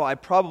baseball, I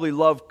probably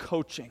love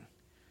coaching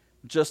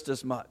just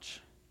as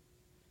much.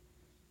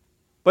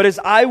 But as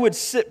I would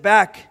sit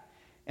back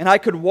and I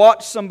could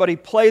watch somebody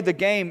play the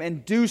game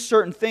and do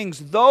certain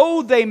things,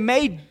 though they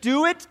may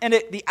do it and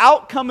the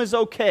outcome is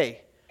okay.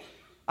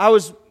 I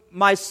was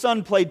my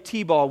son played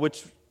t-ball,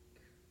 which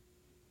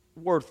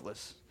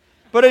worthless.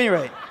 But at any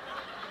rate,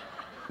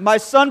 my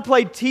son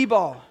played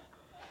t-ball.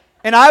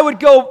 And I would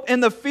go in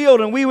the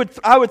field and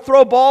I would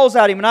throw balls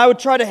at him and I would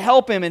try to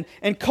help him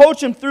and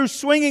coach him through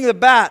swinging the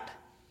bat.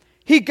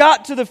 He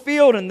got to the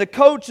field and the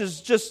coach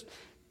just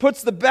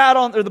puts the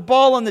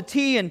ball on the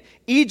tee and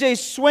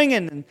EJ's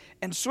swinging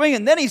and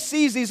swinging. Then he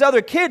sees these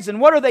other kids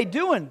and what are they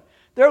doing?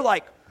 They're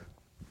like,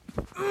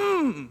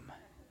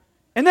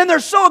 And then they're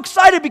so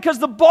excited because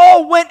the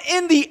ball went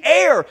in the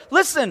air.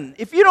 Listen,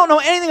 if you don't know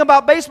anything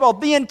about baseball,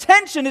 the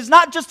intention is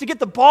not just to get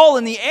the ball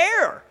in the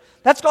air.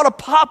 That's called a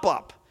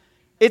pop-up.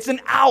 It's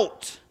an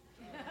out.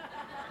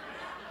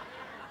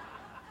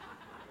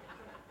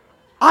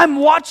 I'm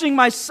watching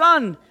my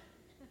son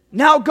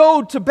now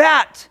go to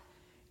bat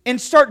and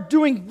start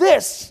doing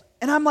this.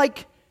 And I'm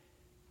like,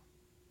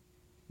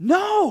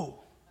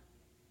 no.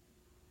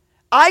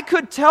 I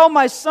could tell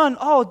my son,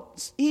 oh,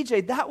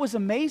 EJ, that was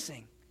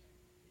amazing.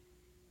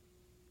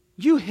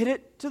 You hit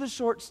it to the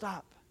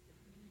shortstop.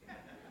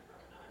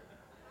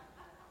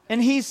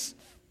 And he's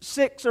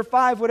 6 or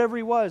 5, whatever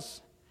he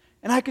was.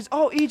 And I could,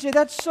 oh, EJ,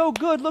 that's so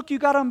good. Look, you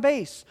got on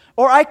base.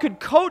 Or I could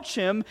coach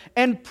him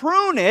and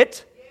prune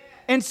it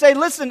and say,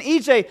 listen,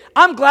 EJ,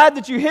 I'm glad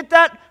that you hit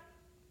that,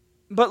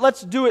 but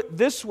let's do it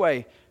this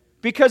way.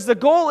 Because the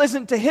goal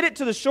isn't to hit it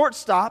to the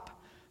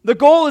shortstop. The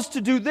goal is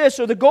to do this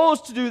or the goal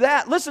is to do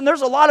that. Listen,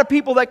 there's a lot of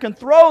people that can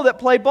throw that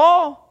play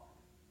ball.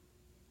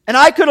 And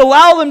I could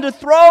allow them to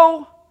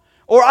throw,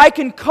 or I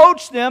can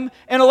coach them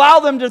and allow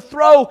them to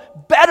throw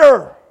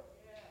better.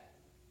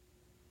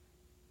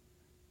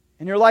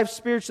 In your life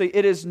spiritually,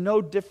 it is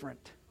no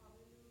different.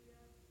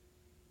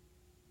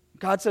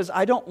 God says,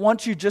 I don't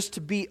want you just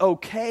to be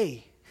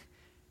okay.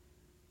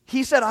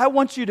 He said, I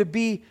want you to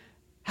be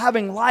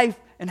having life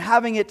and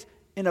having it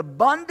in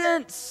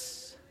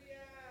abundance.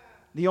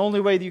 The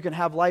only way that you can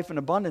have life in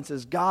abundance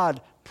is God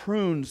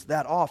prunes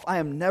that off. I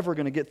am never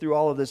going to get through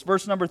all of this.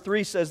 Verse number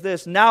 3 says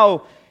this,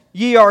 now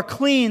ye are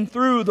clean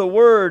through the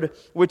word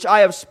which I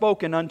have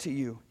spoken unto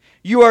you.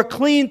 You are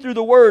clean through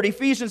the word.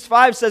 Ephesians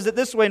 5 says it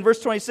this way in verse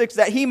 26,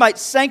 that he might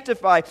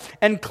sanctify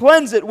and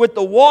cleanse it with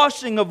the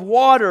washing of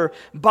water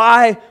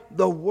by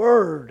the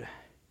word.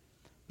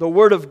 The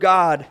word of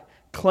God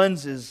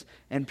cleanses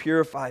and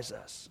purifies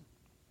us.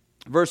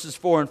 Verses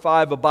 4 and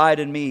 5, abide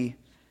in me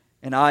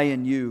and I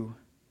in you.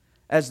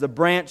 As the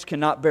branch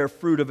cannot bear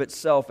fruit of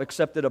itself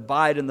except it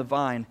abide in the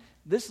vine.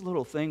 This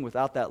little thing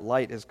without that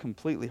light is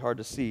completely hard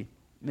to see.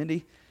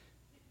 Mindy,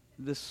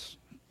 this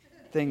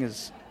thing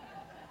is...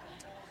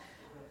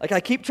 Like I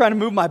keep trying to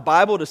move my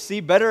Bible to see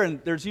better, and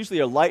there's usually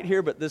a light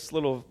here, but this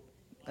little,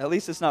 at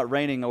least it's not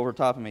raining over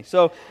top of me.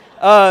 So,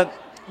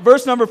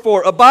 verse number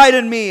 4, abide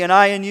in me and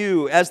I in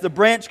you, as the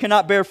branch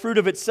cannot bear fruit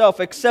of itself,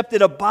 except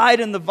it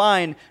abide in the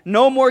vine.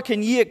 No more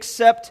can ye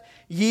except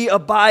ye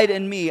abide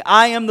in me.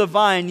 I am the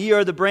vine, ye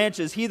are the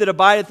branches. He that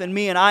abideth in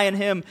me and I in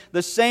him,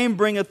 the same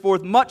bringeth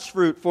forth much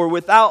fruit, for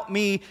without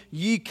me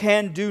ye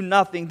can do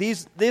nothing.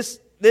 This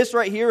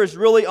right here is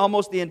really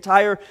almost the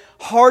entire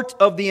heart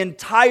of the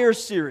entire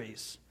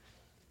series.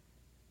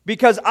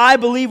 Because I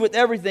believe with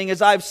everything,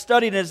 as I've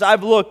studied and as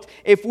I've looked,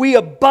 if we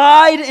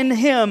abide in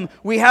Him,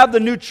 we have the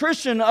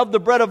nutrition of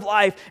the bread of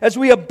life. As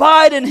we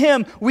abide in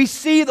Him, we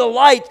see the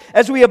light.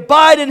 As we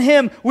abide in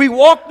Him, we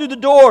walk through the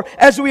door.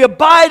 As we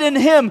abide in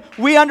Him,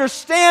 we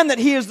understand that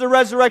He is the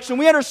resurrection.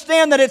 We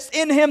understand that it's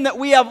in Him that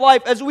we have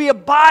life. As we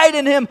abide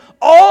in Him,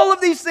 all of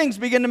these things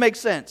begin to make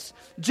sense.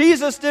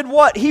 Jesus did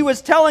what? He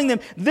was telling them,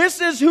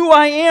 this is who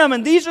I am,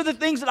 and these are the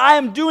things that I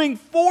am doing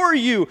for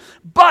you.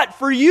 But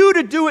for you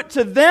to do it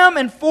to them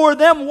and for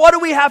them, what do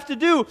we have to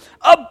do?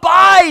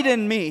 Abide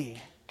in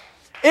me.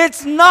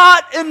 It's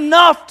not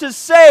enough to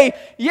say,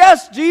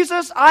 yes,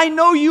 Jesus, I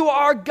know you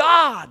are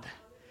God.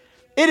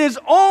 It is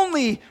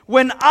only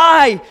when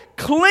I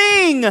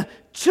cling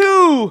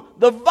to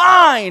the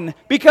vine,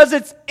 because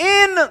it's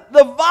in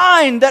the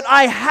vine that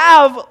I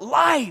have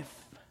life.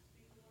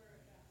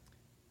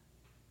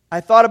 I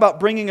thought about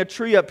bringing a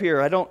tree up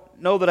here. I don't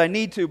know that I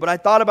need to, but I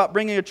thought about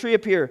bringing a tree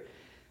up here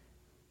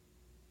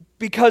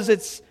because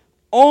it's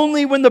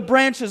only when the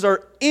branches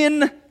are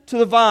into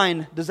the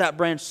vine does that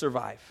branch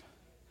survive.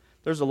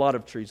 There's a lot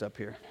of trees up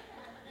here,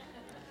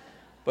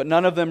 but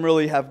none of them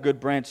really have good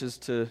branches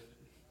to...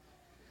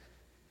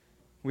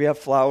 We have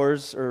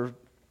flowers or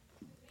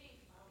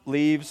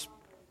leaves,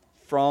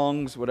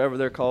 fronds, whatever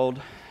they're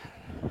called.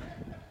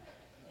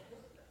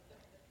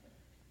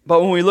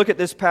 But when we look at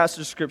this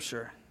passage of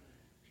Scripture,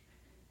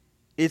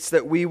 it's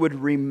that we would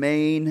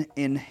remain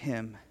in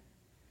Him.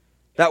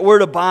 That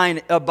word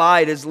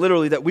abide is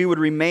literally that we would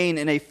remain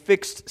in a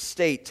fixed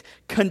state,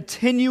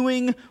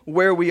 continuing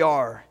where we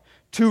are,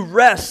 to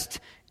rest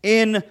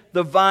in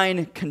the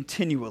vine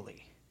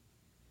continually.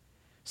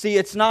 See,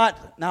 it's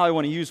not, now I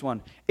want to use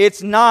one.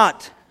 It's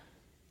not,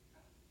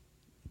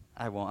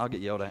 I won't, I'll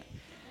get yelled at.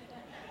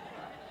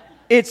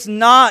 It's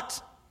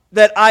not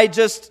that I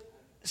just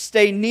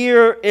stay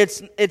near,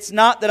 it's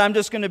not that I'm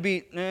just going to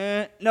be,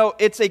 no,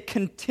 it's a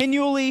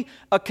continual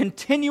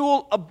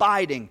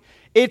abiding.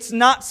 It's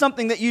not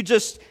something that you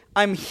just,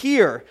 I'm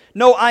here.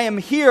 No, I am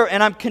here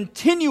and I'm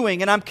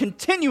continuing and I'm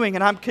continuing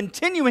and I'm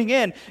continuing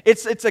in.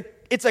 It's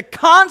a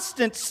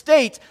constant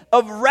state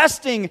of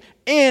resting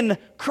in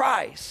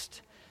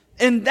Christ.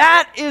 And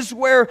that is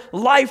where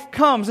life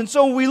comes. And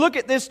so when we look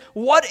at this,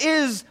 what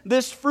is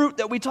this fruit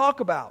that we talk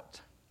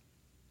about?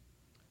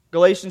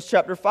 Galatians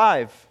chapter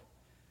 5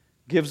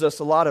 gives us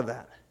a lot of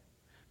that.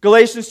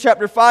 Galatians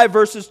chapter 5,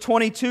 verses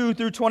 22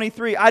 through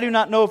 23. I do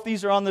not know if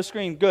these are on the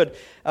screen. Good.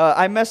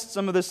 I messed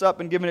some of this up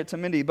and given it to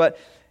Mindy. But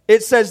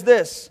it says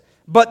this,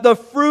 but the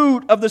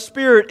fruit of the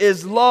Spirit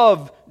is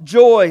love,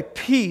 joy,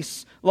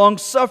 peace,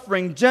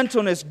 long-suffering,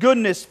 gentleness,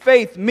 goodness,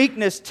 faith,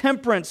 meekness,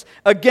 temperance.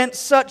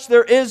 Against such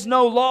there is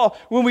no law.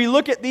 When we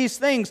look at these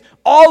things,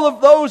 all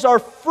of those are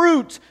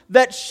fruit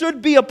that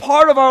should be a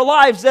part of our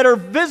lives that are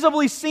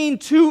visibly seen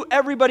to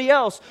everybody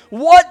else.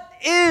 What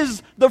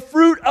is the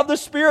fruit of the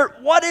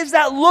Spirit? What does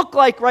that look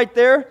like right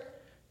there?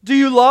 Do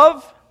you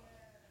love?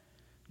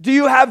 Do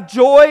you have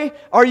joy?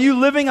 Are you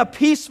living a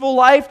peaceful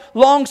life?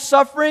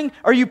 Long-suffering?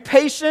 Are you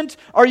patient?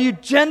 Are you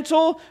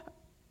gentle?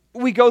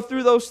 We go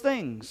through those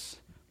things.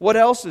 What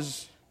else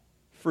is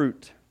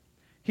fruit?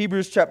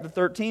 Hebrews chapter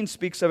 13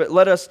 speaks of it.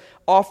 Let us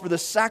offer the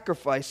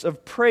sacrifice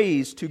of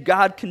praise to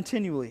God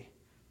continually.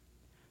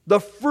 The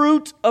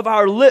fruit of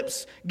our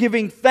lips,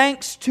 giving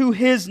thanks to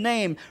His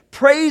name.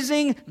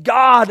 Praising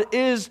God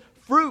is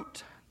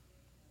fruit.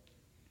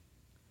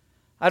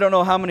 I don't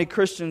know how many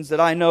Christians that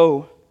I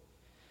know,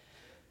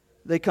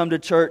 they come to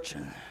church.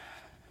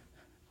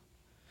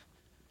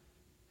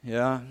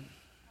 Yeah.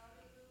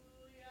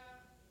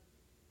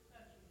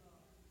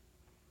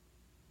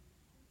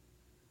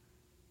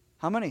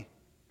 How many?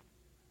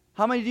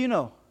 How many do you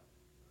know?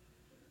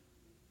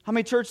 How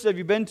many churches have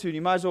you been to?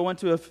 You might as well went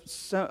to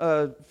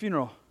a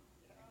funeral.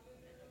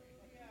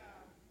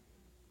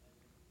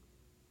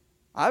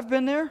 I've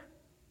been there.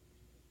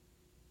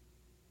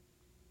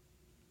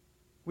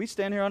 We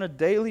stand here on a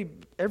daily,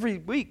 every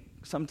week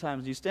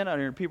sometimes. You stand out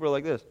here and people are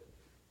like this.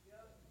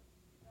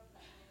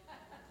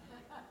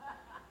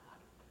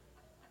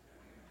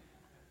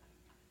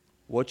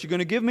 What you going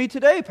to give me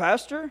today,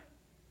 Pastor?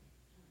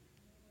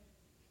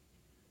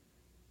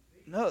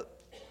 No,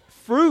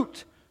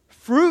 fruit.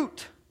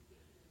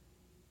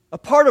 A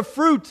part of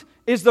fruit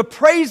is the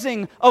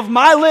praising of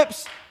my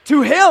lips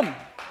to Him.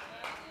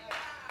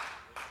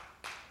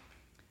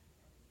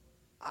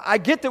 I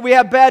get that we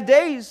have bad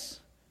days.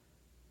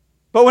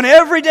 But when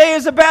every day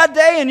is a bad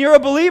day and you're a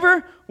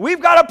believer,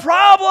 we've got a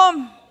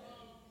problem.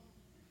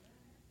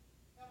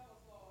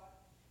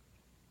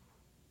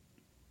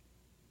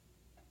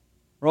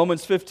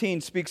 Romans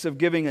 15 speaks of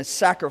giving a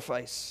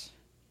sacrifice.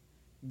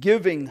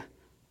 Giving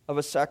of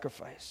a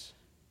sacrifice.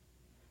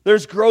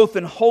 There's growth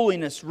in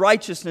holiness,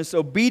 righteousness,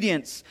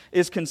 obedience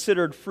is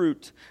considered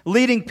fruit.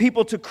 Leading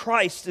people to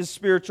Christ is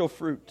spiritual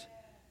fruit.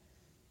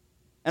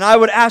 And I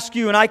would ask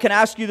you, and I can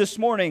ask you this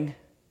morning,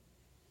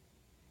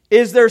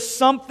 is there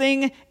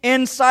something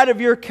inside of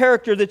your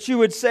character that you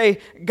would say,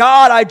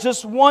 God, I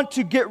just want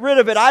to get rid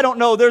of it? I don't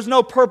know. There's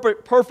no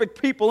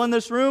perfect people in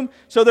this room,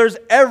 so there's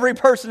every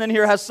person in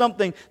here has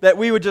something that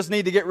we would just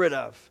need to get rid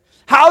of.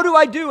 How do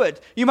I do it?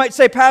 You might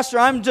say, Pastor,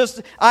 I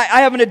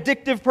have an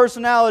addictive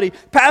personality.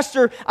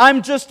 Pastor,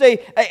 I'm just a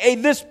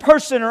this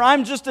person, or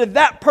I'm just a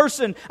that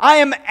person. I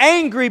am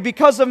angry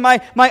because of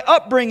my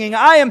upbringing.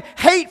 I am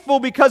hateful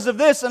because of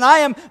this, and I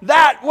am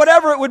that,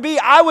 whatever it would be.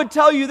 I would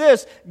tell you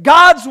this.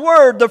 God's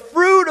Word, the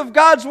fruit of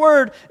God's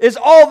Word is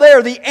all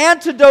there. The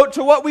antidote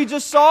to what we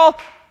just saw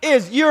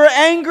is, you're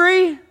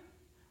angry?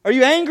 Are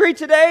you angry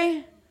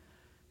today?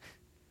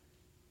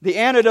 The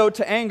antidote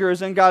to anger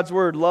is in God's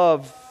Word,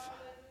 love.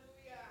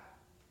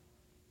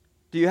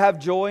 Do you have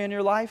joy in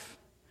your life?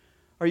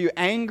 Are you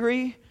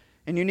angry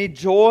and you need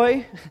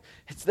joy?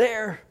 It's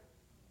there.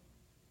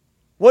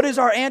 What is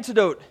our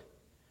antidote?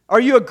 Are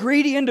you a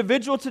greedy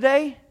individual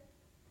today?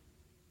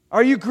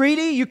 Are you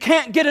greedy? You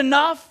can't get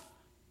enough?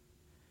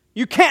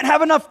 You can't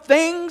have enough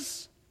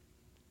things?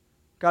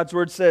 God's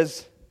Word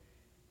says,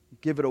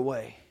 give it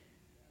away.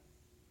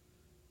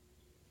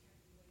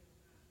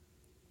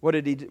 What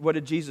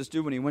did Jesus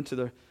do when He went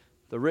to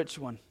the rich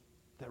one,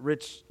 that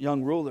rich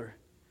young ruler?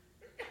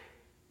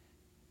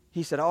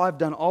 He said, I've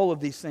done all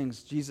of these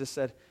things. Jesus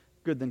said,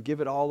 good, then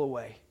give it all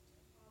away.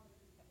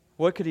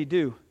 What could He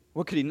do?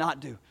 What could He not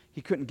do?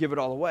 He couldn't give it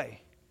all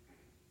away.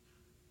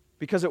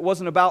 Because it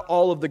wasn't about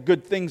all of the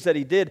good things that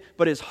He did,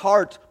 but His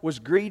heart was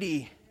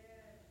greedy.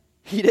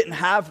 He didn't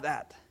have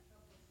that.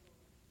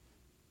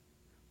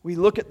 We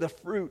look at the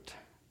fruit.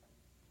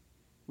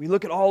 We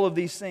look at all of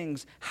these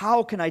things.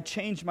 How can I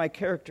change my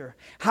character?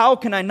 How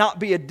can I not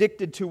be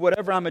addicted to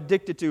whatever I'm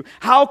addicted to?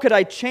 How could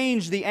I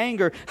change the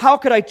anger? How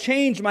could I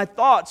change my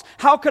thoughts?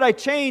 How could I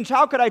change?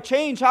 How could I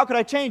change? How could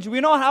I change? We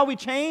know how we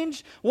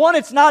change. One,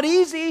 it's not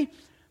easy,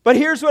 but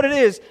here's what it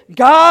is.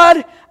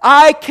 God,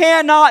 I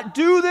cannot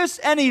do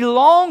this any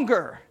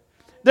longer.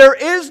 there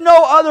is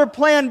no other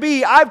plan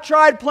B. I've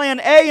tried plan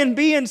A and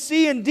B and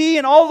C and D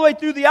and all the way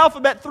through the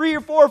alphabet 3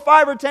 or 4 or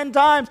 5 or 10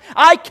 times.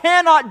 I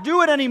cannot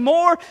do it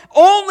anymore.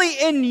 Only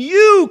in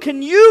you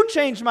can you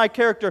change my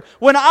character.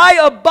 When I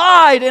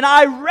abide and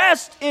I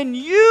rest in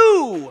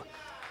you,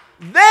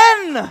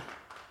 then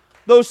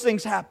those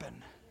things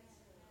happen.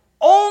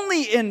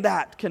 Only in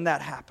that can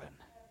that happen.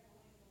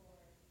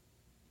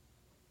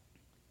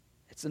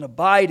 It's an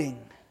abiding.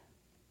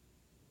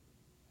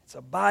 It's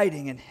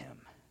abiding in Him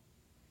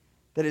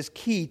that is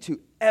key to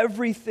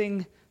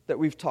everything that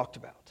we've talked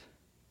about.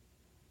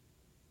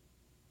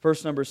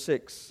 Verse number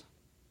 6.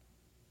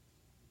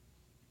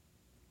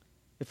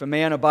 If a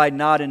man abide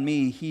not in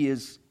me, he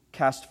is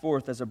cast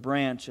forth as a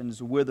branch and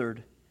is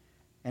withered,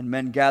 and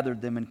men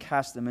gathered them and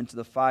cast them into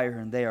the fire,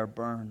 and they are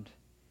burned.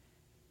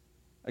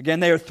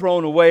 Again, they are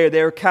thrown away.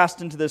 They are cast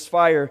into this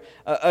fire.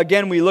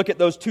 Again, we look at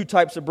those two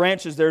types of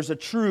branches. There's a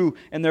true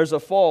and there's a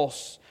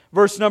false.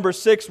 Verse number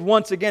 6,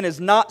 once again, is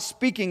not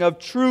speaking of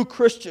true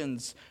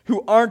Christians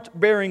who aren't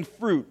bearing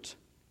fruit.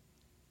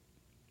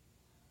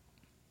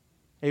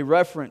 A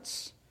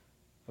reference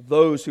of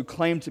those who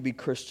claim to be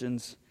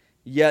Christians,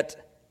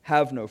 yet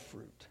have no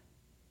fruit.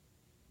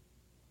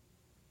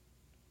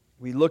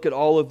 We look at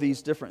all of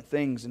these different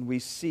things and we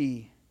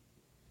see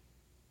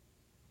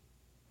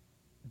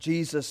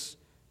Jesus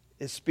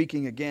is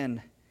speaking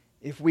again.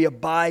 If we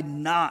abide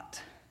not,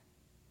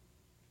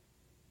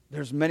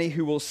 there's many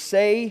who will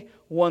say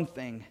one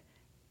thing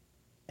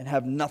and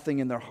have nothing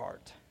in their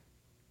heart.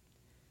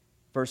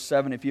 Verse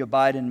 7, if ye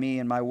abide in me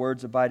and my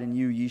words abide in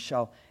you, ye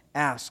shall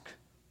ask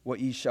what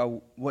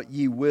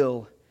ye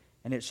will,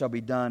 and it shall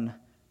be done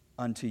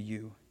unto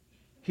you.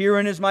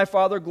 Herein is my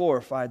Father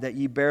glorified, that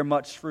ye bear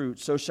much fruit.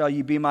 So shall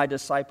ye be my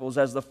disciples.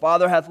 As the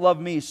Father hath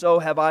loved me, so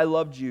have I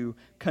loved you.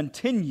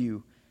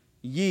 Continue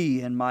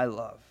ye in my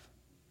love.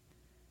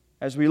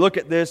 As we look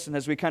at this and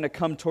as we kind of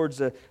come towards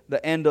the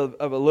end of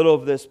a little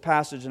of this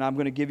passage, and I'm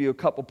going to give you a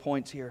couple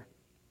points here.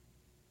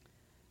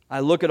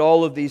 I look at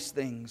all of these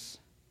things.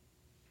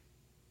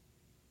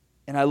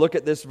 And I look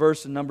at this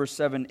verse in number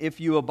 7. If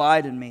you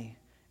abide in me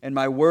and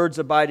my words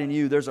abide in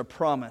you, there's a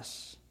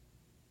promise.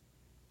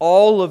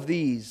 All of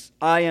these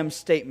I am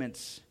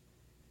statements,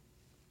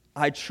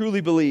 I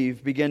truly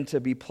believe, begin to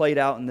be played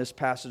out in this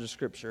passage of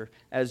Scripture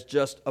as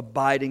just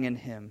abiding in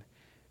Him.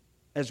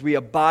 As we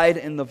abide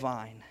in the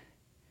vine,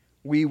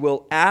 we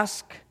will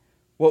ask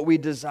what we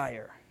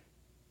desire.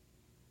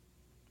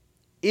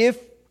 If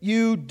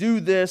you do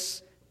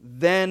this,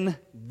 then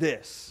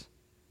this.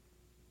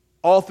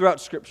 All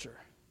throughout Scripture.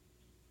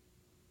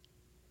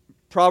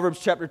 Proverbs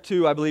chapter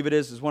 2, I believe it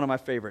is one of my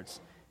favorites.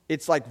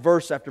 It's like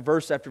verse after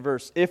verse after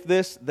verse. If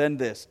this, then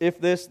this. If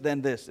this,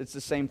 then this. It's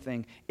the same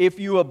thing. If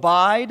you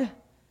abide,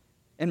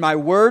 and my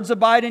words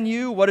abide in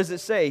you, what does it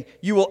say?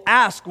 You will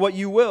ask what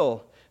you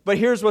will. But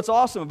here's what's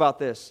awesome about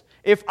this.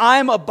 If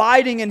I'm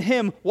abiding in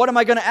Him, what am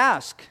I going to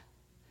ask?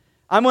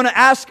 I'm going to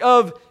ask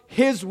of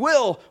His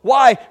will.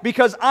 Why?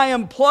 Because I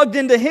am plugged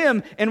into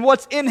Him, and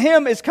what's in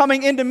Him is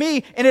coming into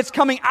me, and it's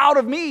coming out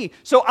of me.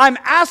 So I'm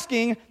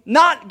asking,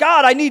 not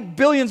God, I need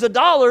billions of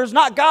dollars.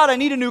 Not God, I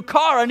need a new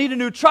car, I need a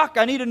new truck,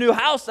 I need a new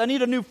house, I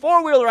need a new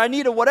four-wheeler, I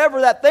need a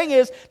whatever that thing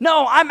is.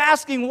 No, I'm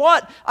asking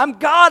what? I'm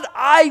God,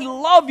 I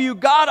love you.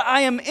 God,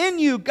 I am in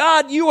you.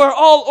 God, you are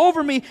all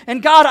over me.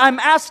 And God, I'm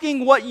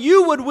asking what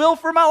you would will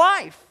for my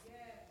life.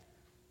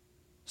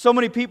 So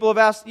many people have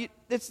asked,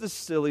 it's the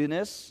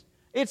silliness.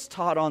 It's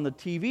taught on the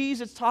TVs.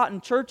 It's taught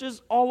in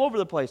churches all over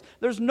the place.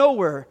 There's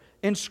nowhere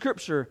in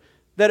Scripture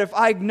that if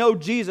I know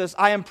Jesus,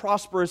 I am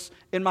prosperous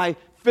in my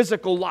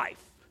physical life.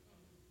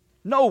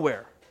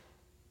 Nowhere.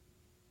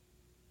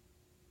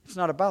 It's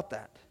not about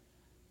that.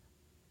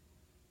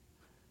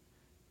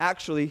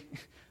 Actually,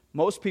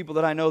 most people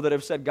that I know that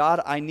have said,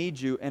 God, I need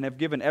you, and have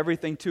given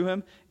everything to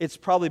Him, it's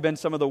probably been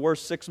some of the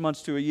worst 6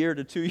 months to a year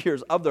to 2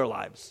 years of their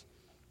lives.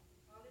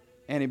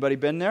 Anybody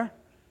been there?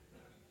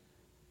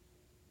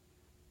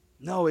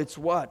 No, it's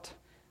what?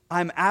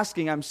 I'm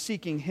asking, I'm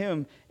seeking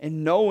Him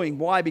and knowing.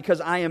 Why?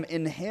 Because I am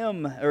in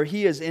Him, or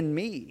He is in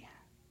me.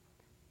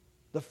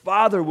 The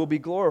Father will be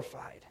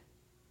glorified.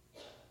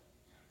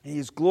 And He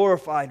is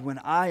glorified when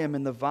I am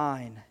in the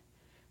vine,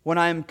 when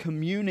I am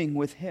communing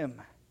with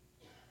Him.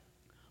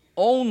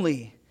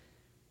 Only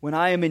when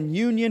I am in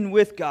union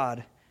with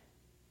God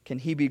can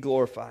He be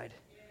glorified.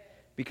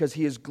 Because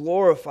He is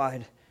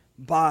glorified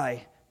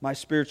by my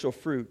spiritual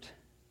fruit.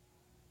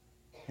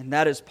 And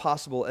that is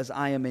possible as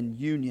I am in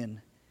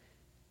union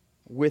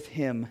with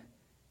Him.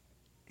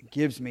 It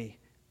gives me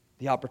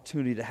the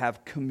opportunity to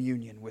have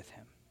communion with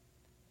Him.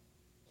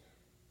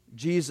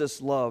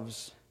 Jesus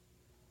loves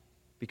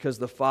because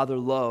the Father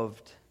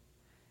loved.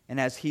 And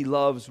as He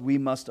loves, we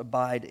must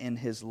abide in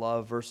His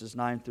love. Verses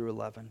 9 through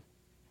 11.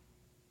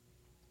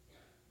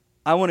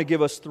 I want to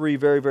give us 3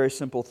 very, very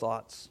simple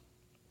thoughts.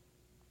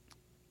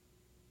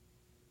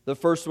 The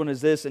first one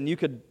is this, and you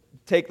could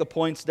take the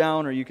points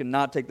down or you can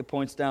not take the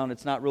points down.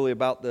 It's not really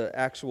about the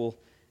actual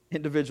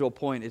individual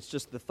point. It's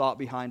just the thought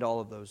behind all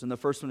of those. And the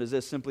first one is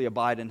this, simply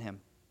abide in Him.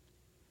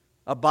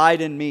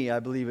 Abide in me, I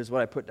believe, is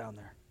what I put down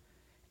there.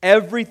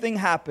 Everything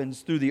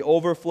happens through the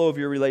overflow of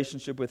your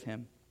relationship with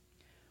Him.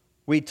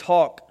 We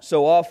talk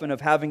so often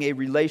of having a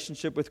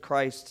relationship with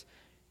Christ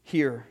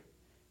here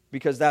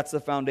because that's the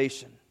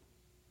foundation.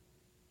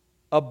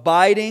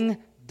 Abiding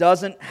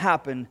doesn't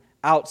happen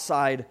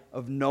outside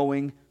of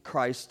knowing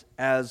Christ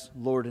as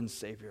Lord and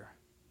Savior.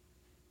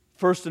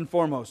 First and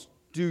foremost,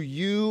 do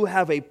you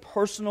have a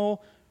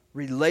personal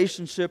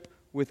relationship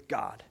with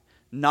God?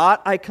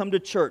 Not I come to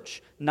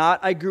church,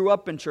 not I grew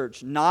up in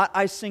church, not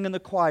I sing in the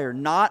choir,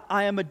 not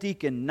I am a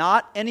deacon,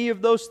 not any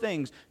of those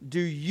things. Do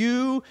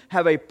you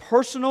have a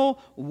personal,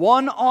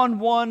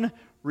 one-on-one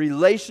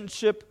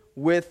relationship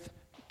with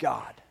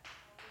God?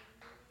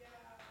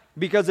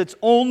 Because it's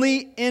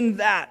only in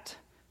that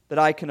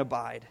I can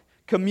abide.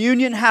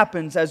 Communion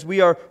happens as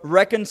we are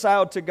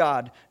reconciled to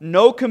God.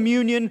 No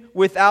communion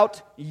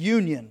without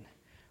union.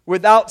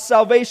 Without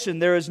salvation,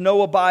 there is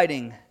no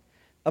abiding.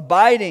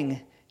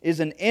 Abiding is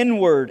an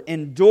inward,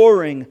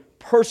 enduring,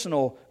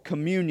 personal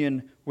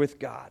communion with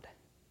God.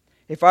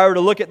 If I were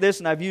to look at this,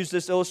 and I've used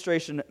this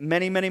illustration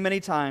many, many, many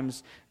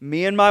times,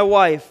 me and my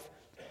wife,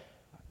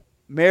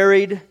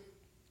 married,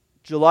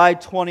 July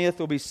 20th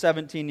will be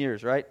 17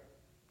 years, right?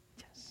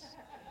 Yes.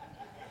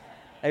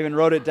 I even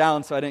wrote it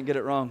down so I didn't get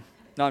it wrong.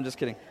 No, I'm just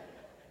kidding.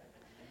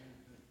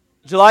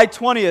 July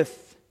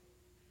 20th,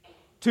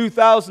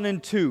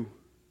 2002,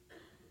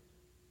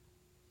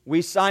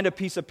 we signed a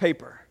piece of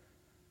paper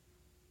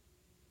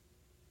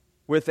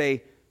with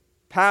a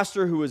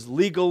pastor who is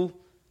legal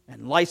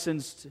and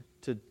licensed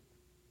to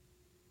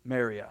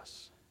marry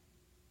us.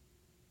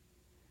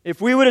 If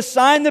we would have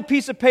signed the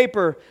piece of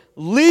paper,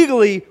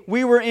 legally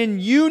we were in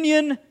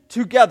union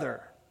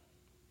together.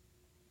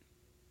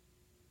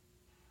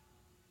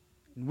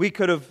 We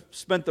could have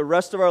spent the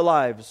rest of our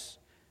lives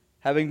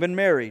having been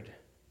married.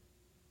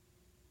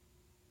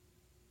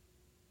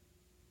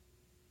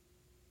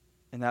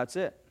 And that's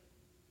it.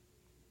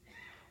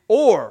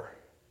 Or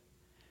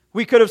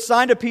we could have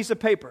signed a piece of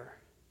paper.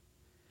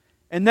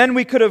 And then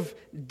we could have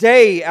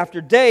day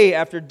after day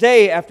after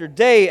day after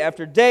day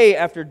after day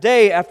after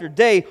day after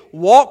day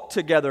walked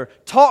together,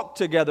 talk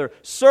together,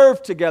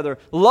 serve together,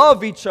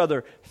 love each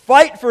other,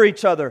 fight for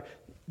each other.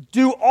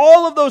 Do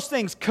all of those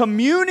things,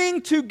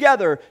 communing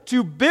together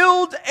to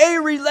build a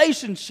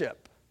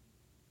relationship.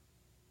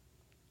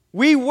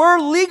 We were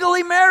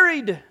legally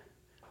married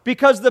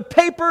because the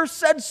paper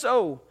said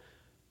so.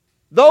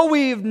 Though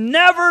we've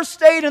never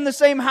stayed in the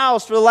same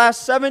house for the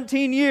last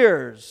 17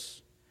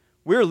 years,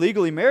 we're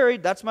legally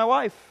married. That's my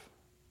wife.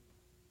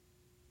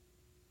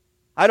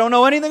 I don't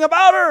know anything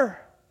about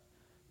her,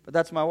 but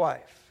that's my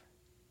wife.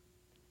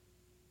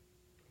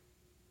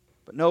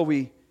 But no,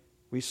 we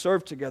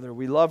serve together,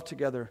 we love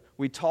together,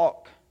 we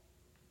talk.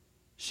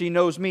 She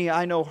knows me,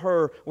 I know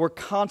her. We're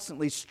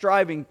constantly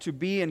striving to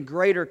be in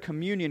greater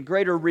communion,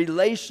 greater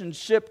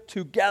relationship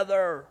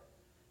together.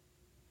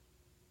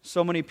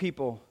 So many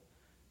people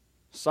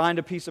signed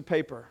a piece of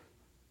paper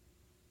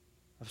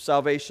of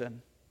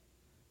salvation,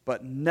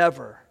 but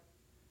never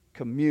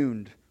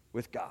communed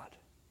with God.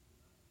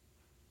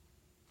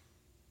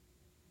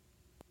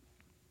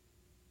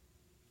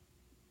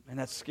 And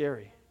that's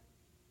scary.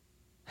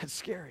 That's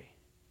scary.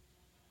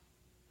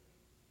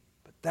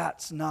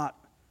 That's not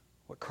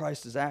what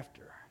Christ is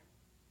after.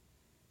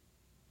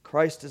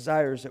 Christ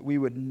desires that we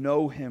would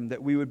know Him,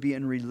 that we would be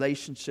in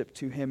relationship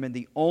to Him, and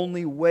the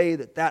only way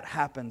that that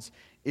happens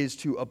is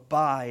to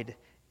abide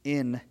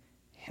in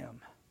Him.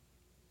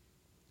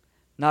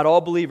 Not all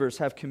believers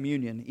have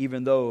communion,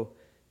 even though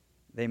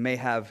they may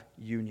have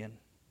union.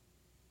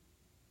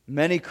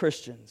 Many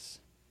Christians,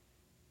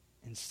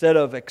 instead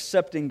of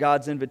accepting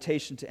God's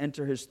invitation to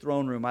enter His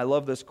throne room, I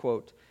love this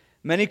quote,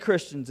 many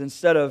Christians,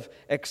 instead of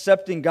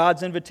accepting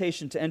God's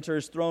invitation to enter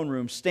His throne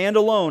room, stand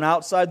alone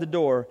outside the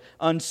door,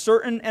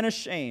 uncertain and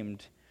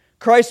ashamed.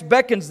 Christ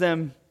beckons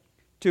them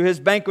to His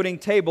banqueting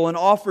table and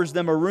offers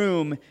them a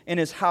room in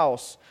His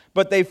house.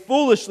 But they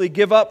foolishly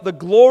give up the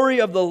glory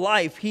of the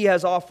life He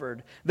has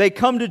offered. They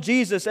come to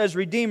Jesus as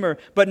Redeemer,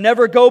 but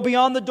never go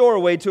beyond the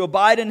doorway to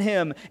abide in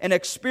Him and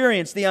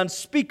experience the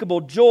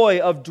unspeakable joy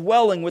of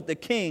dwelling with the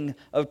King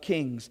of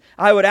Kings.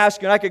 I would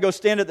ask you, and I could go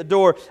stand at the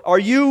door, are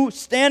you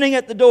standing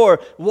at the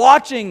door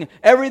watching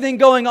everything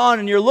going on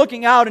and you're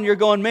looking out and you're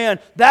going, man,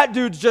 that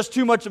dude's just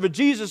too much of a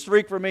Jesus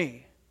freak for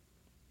me.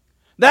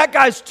 That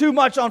guy's too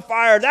much on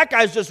fire. That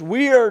guy's just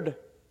weird.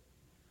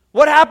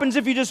 What happens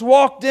if you just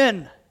walked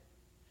in?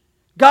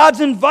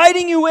 God's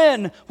inviting you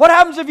in. What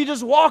happens if you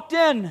just walked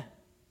in?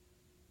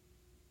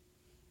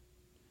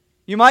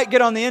 You might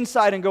get on the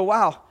inside and go,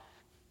 wow,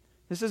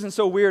 this isn't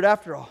so weird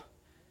after all.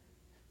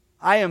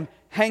 I am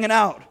hanging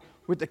out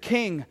with the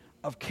King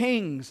of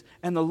Kings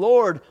and the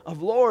Lord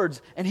of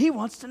Lords, and He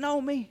wants to know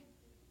me.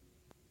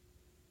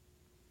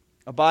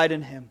 Abide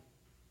in Him.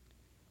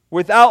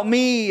 Without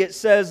me, it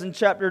says in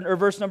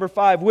verse number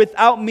 5,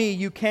 without me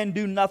you can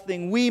do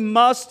nothing. We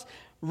must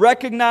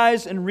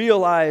recognize and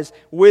realize,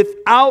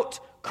 without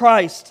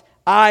Christ,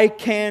 I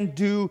can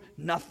do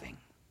nothing.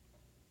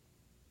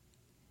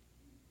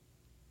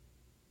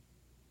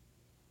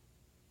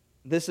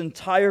 This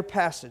entire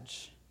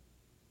passage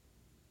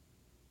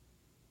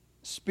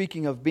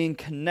speaking of being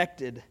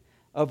connected,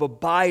 of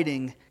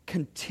abiding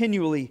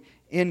continually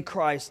in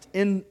Christ,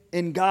 in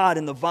God,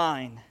 in the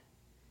vine.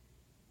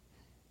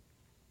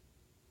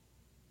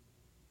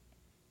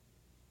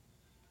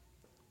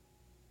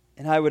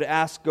 And I would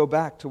go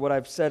back to what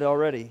I've said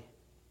already.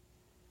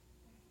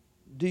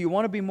 Do you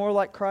want to be more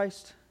like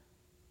Christ?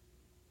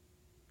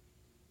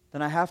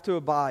 Then I have to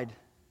abide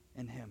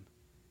in Him.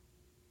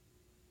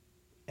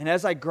 And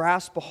as I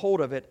grasp a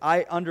hold of it,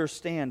 I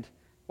understand,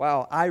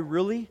 wow,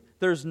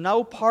 there's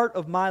no part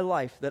of my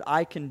life that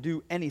I can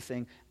do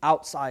anything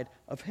outside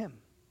of Him.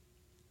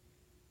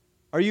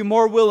 Are you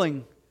more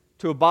willing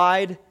to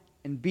abide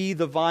and be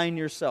the vine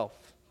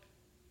yourself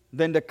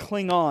than to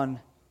cling on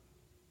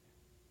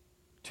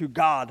to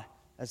God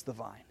as the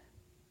vine?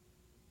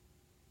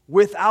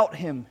 Without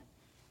Him,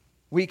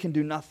 we can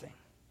do nothing.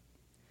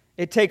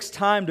 It takes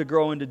time to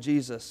grow into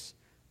Jesus.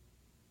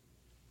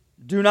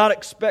 Do not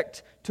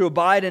expect to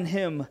abide in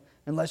Him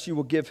unless you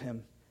will give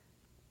Him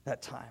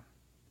that time.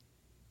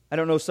 I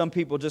don't know, some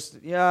people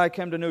I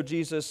came to know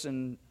Jesus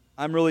and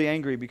I'm really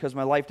angry because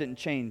my life didn't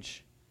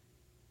change.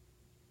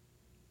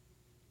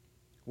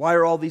 Why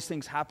are all these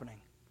things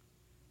happening?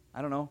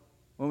 I don't know.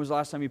 When was the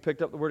last time you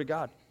picked up the Word of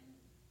God?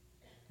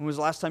 When was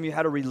the last time you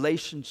had a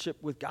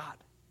relationship with God?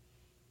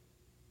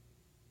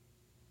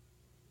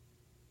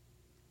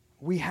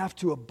 We have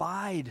to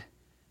abide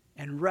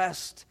and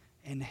rest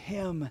in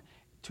Him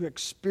to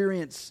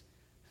experience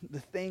the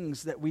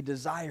things that we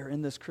desire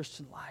in this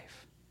Christian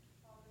life.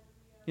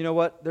 You know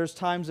what? There's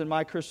times in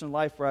my Christian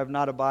life where I've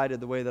not abided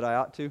the way that I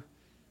ought to,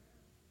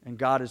 and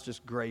God is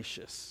just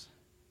gracious.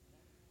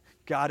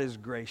 God is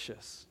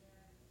gracious.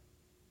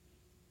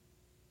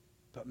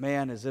 But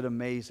man, is it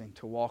amazing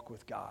to walk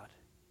with God,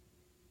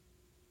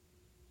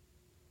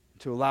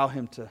 to allow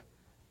Him to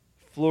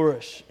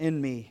flourish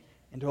in me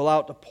and to allow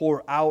it to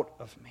pour out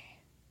of me.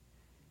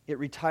 It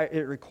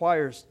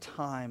requires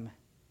time.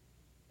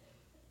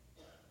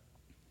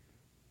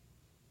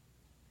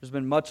 There's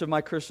been much of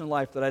my Christian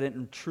life that I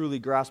didn't truly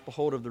grasp a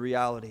hold of the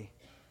reality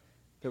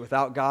that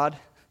without God,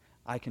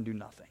 I can do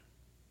nothing.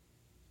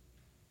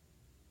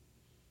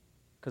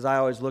 Because I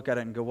always look at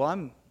it and go,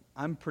 well,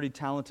 I'm pretty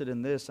talented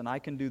in this, and I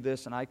can do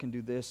this, and I can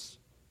do this.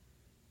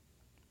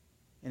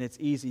 And it's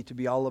easy to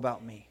be all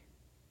about me.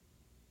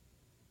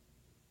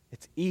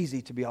 It's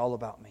easy to be all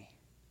about me.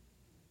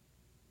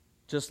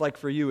 Just like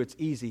for you, it's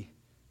easy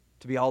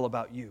to be all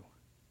about you.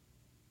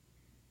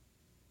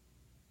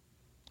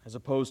 As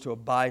opposed to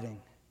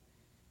abiding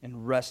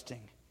and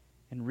resting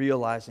and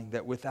realizing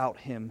that without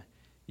Him,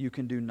 you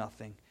can do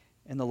nothing.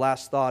 And the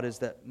last thought is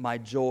that my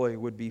joy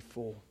would be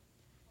full.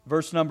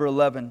 Verse number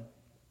 11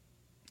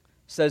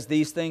 says,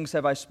 "These things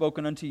have I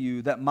spoken unto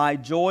you, that my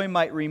joy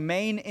might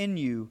remain in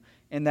you,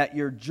 and that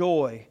your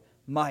joy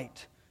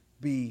might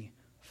be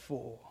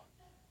full."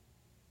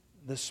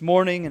 This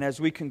morning, and as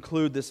we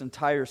conclude this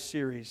entire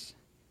series,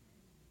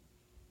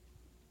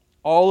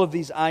 all of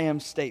these I am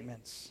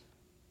statements,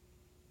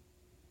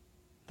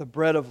 the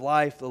bread of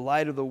life, the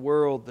light of the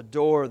world, the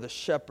door, the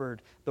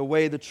shepherd, the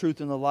way, the truth,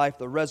 and the life,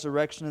 the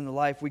resurrection and the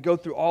life. We go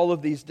through all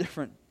of these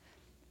different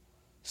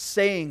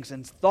sayings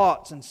and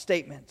thoughts and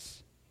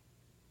statements.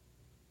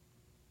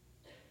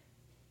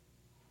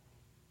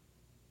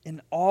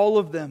 And all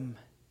of them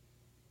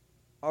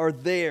are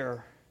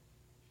there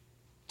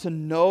to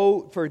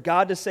know, for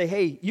God to say,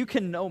 hey, you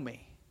can know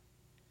me.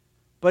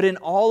 But in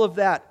all of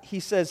that, He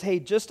says, hey,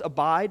 just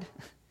abide,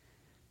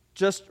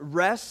 just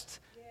rest,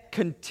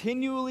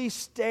 continually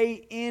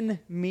stay in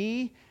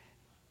me.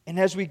 And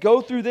as we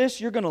go through this,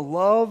 you're going to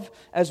love.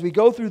 As we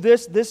go through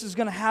this is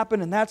going to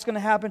happen and that's going to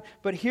happen.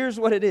 But here's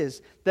what it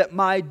is, that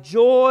my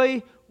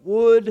joy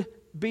would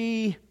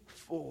be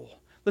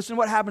full. Listen,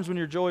 what happens when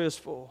your joy is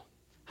full?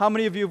 How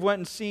many of you have went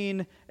and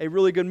seen a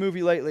really good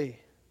movie lately?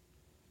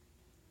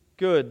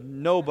 Good.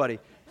 Nobody.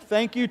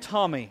 Thank you,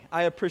 Tommy.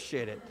 I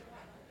appreciate it.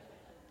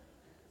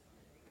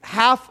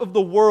 Half of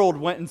the world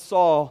went and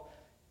saw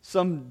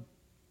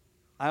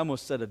I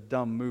almost said a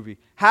dumb movie.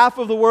 Half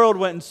of the world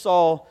went and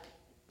saw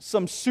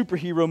some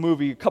superhero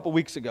movie a couple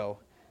weeks ago.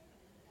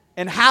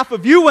 And half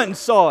of you went and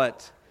saw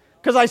it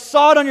because I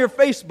saw it on your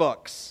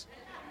Facebooks.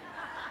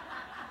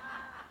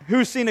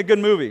 Who's seen a good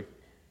movie?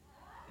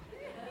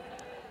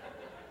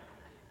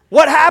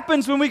 What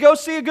happens when we go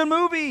see a good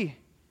movie?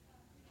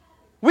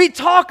 We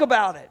talk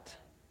about it.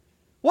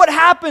 What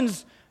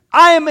happens?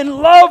 I am in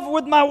love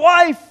with my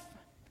wife.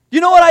 You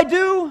know what I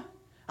do?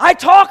 I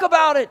talk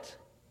about it.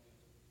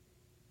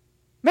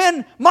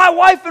 Man, my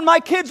wife and my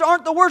kids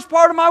aren't the worst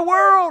part of my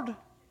world.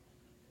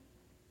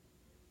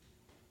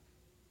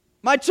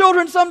 My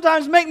children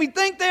sometimes make me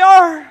think they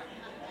are.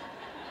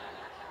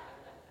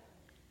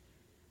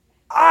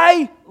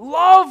 I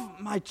love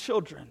my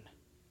children.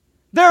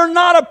 They're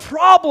not a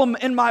problem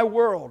in my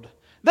world.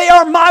 They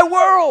are my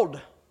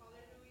world.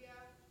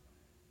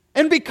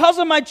 And because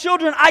of my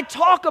children, I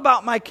talk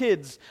about my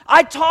kids.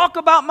 I talk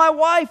about my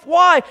wife.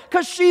 Why?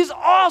 Because she's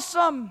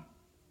awesome.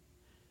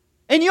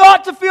 And you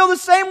ought to feel the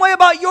same way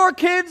about your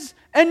kids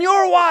and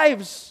your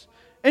wives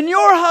and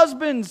your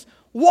husbands.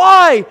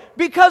 Why?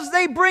 Because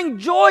they bring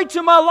joy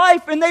to my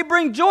life, and they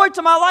bring joy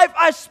to my life.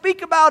 I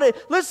speak about it.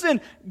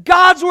 Listen,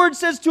 God's Word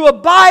says to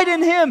abide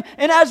in Him,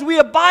 and as we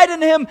abide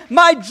in Him,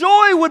 my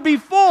joy would be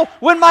full.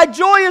 When my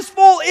joy is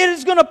full, it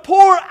is going to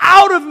pour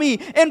out of me,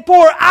 and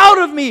pour out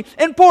of me,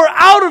 and pour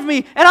out of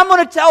me, and I'm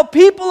going to tell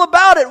people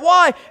about it.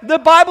 Why? The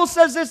Bible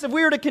says this, if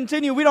we were to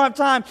continue, we don't have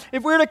time,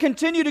 if we were to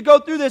continue to go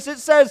through this, it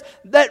says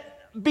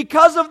that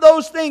because of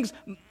those things,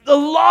 the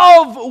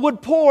love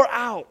would pour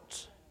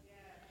out.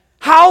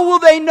 How will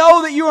they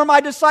know that you are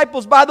my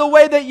disciples? By the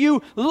way that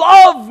you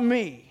love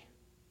me.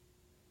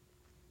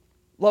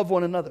 Love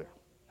one another.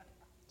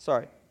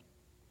 Sorry.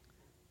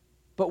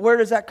 But where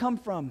does that come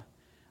from?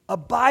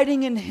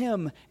 Abiding in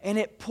Him, and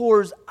it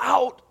pours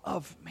out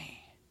of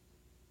me.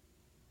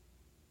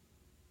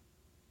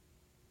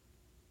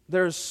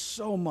 There's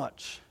so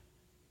much.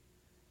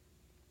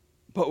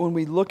 But when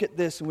we look at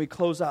this and we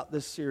close out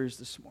this series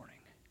this morning,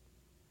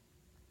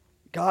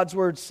 God's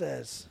Word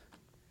says,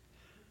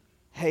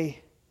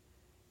 hey,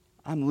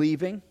 I'm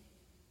leaving.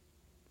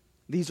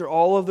 These are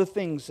all of the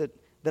things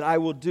that I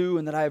will do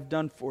and that I have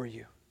done for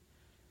you.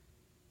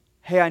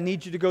 Hey, I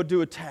need you to go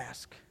do a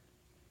task.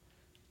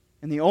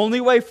 And the only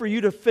way for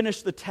you to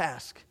finish the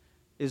task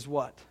is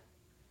what?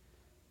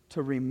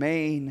 To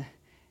remain,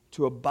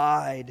 to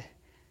abide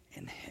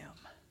in Him.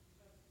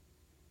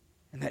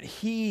 And that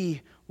He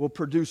will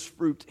produce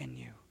fruit in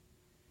you.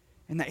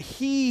 And that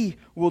He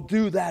will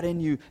do that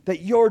in you.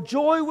 That your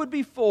joy would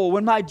be full.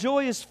 When my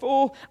joy is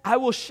full, I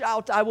will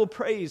shout, I will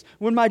praise.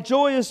 When my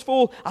joy is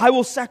full, I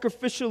will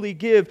sacrificially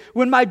give.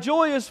 When my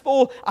joy is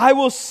full, I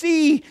will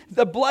see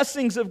the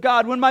blessings of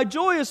God. When my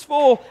joy is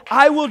full,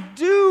 I will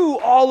do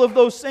all of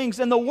those things.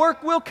 And the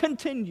work will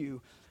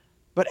continue.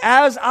 But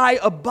as I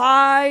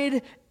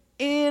abide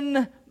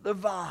in the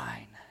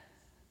vine.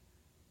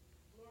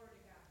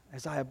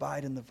 As I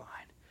abide in the vine.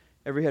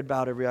 Every head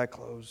bowed, every eye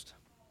closed.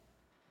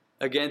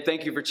 Again,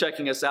 thank you for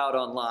checking us out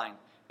online.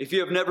 If you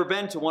have never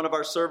been to one of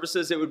our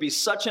services, it would be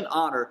such an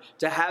honor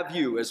to have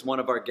you as one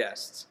of our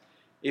guests.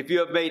 If you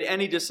have made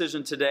any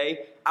decision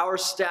today, our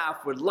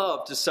staff would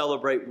love to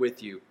celebrate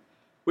with you.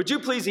 Would you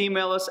please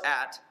email us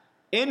at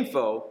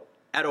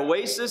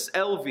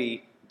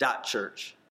info@oasislv.church.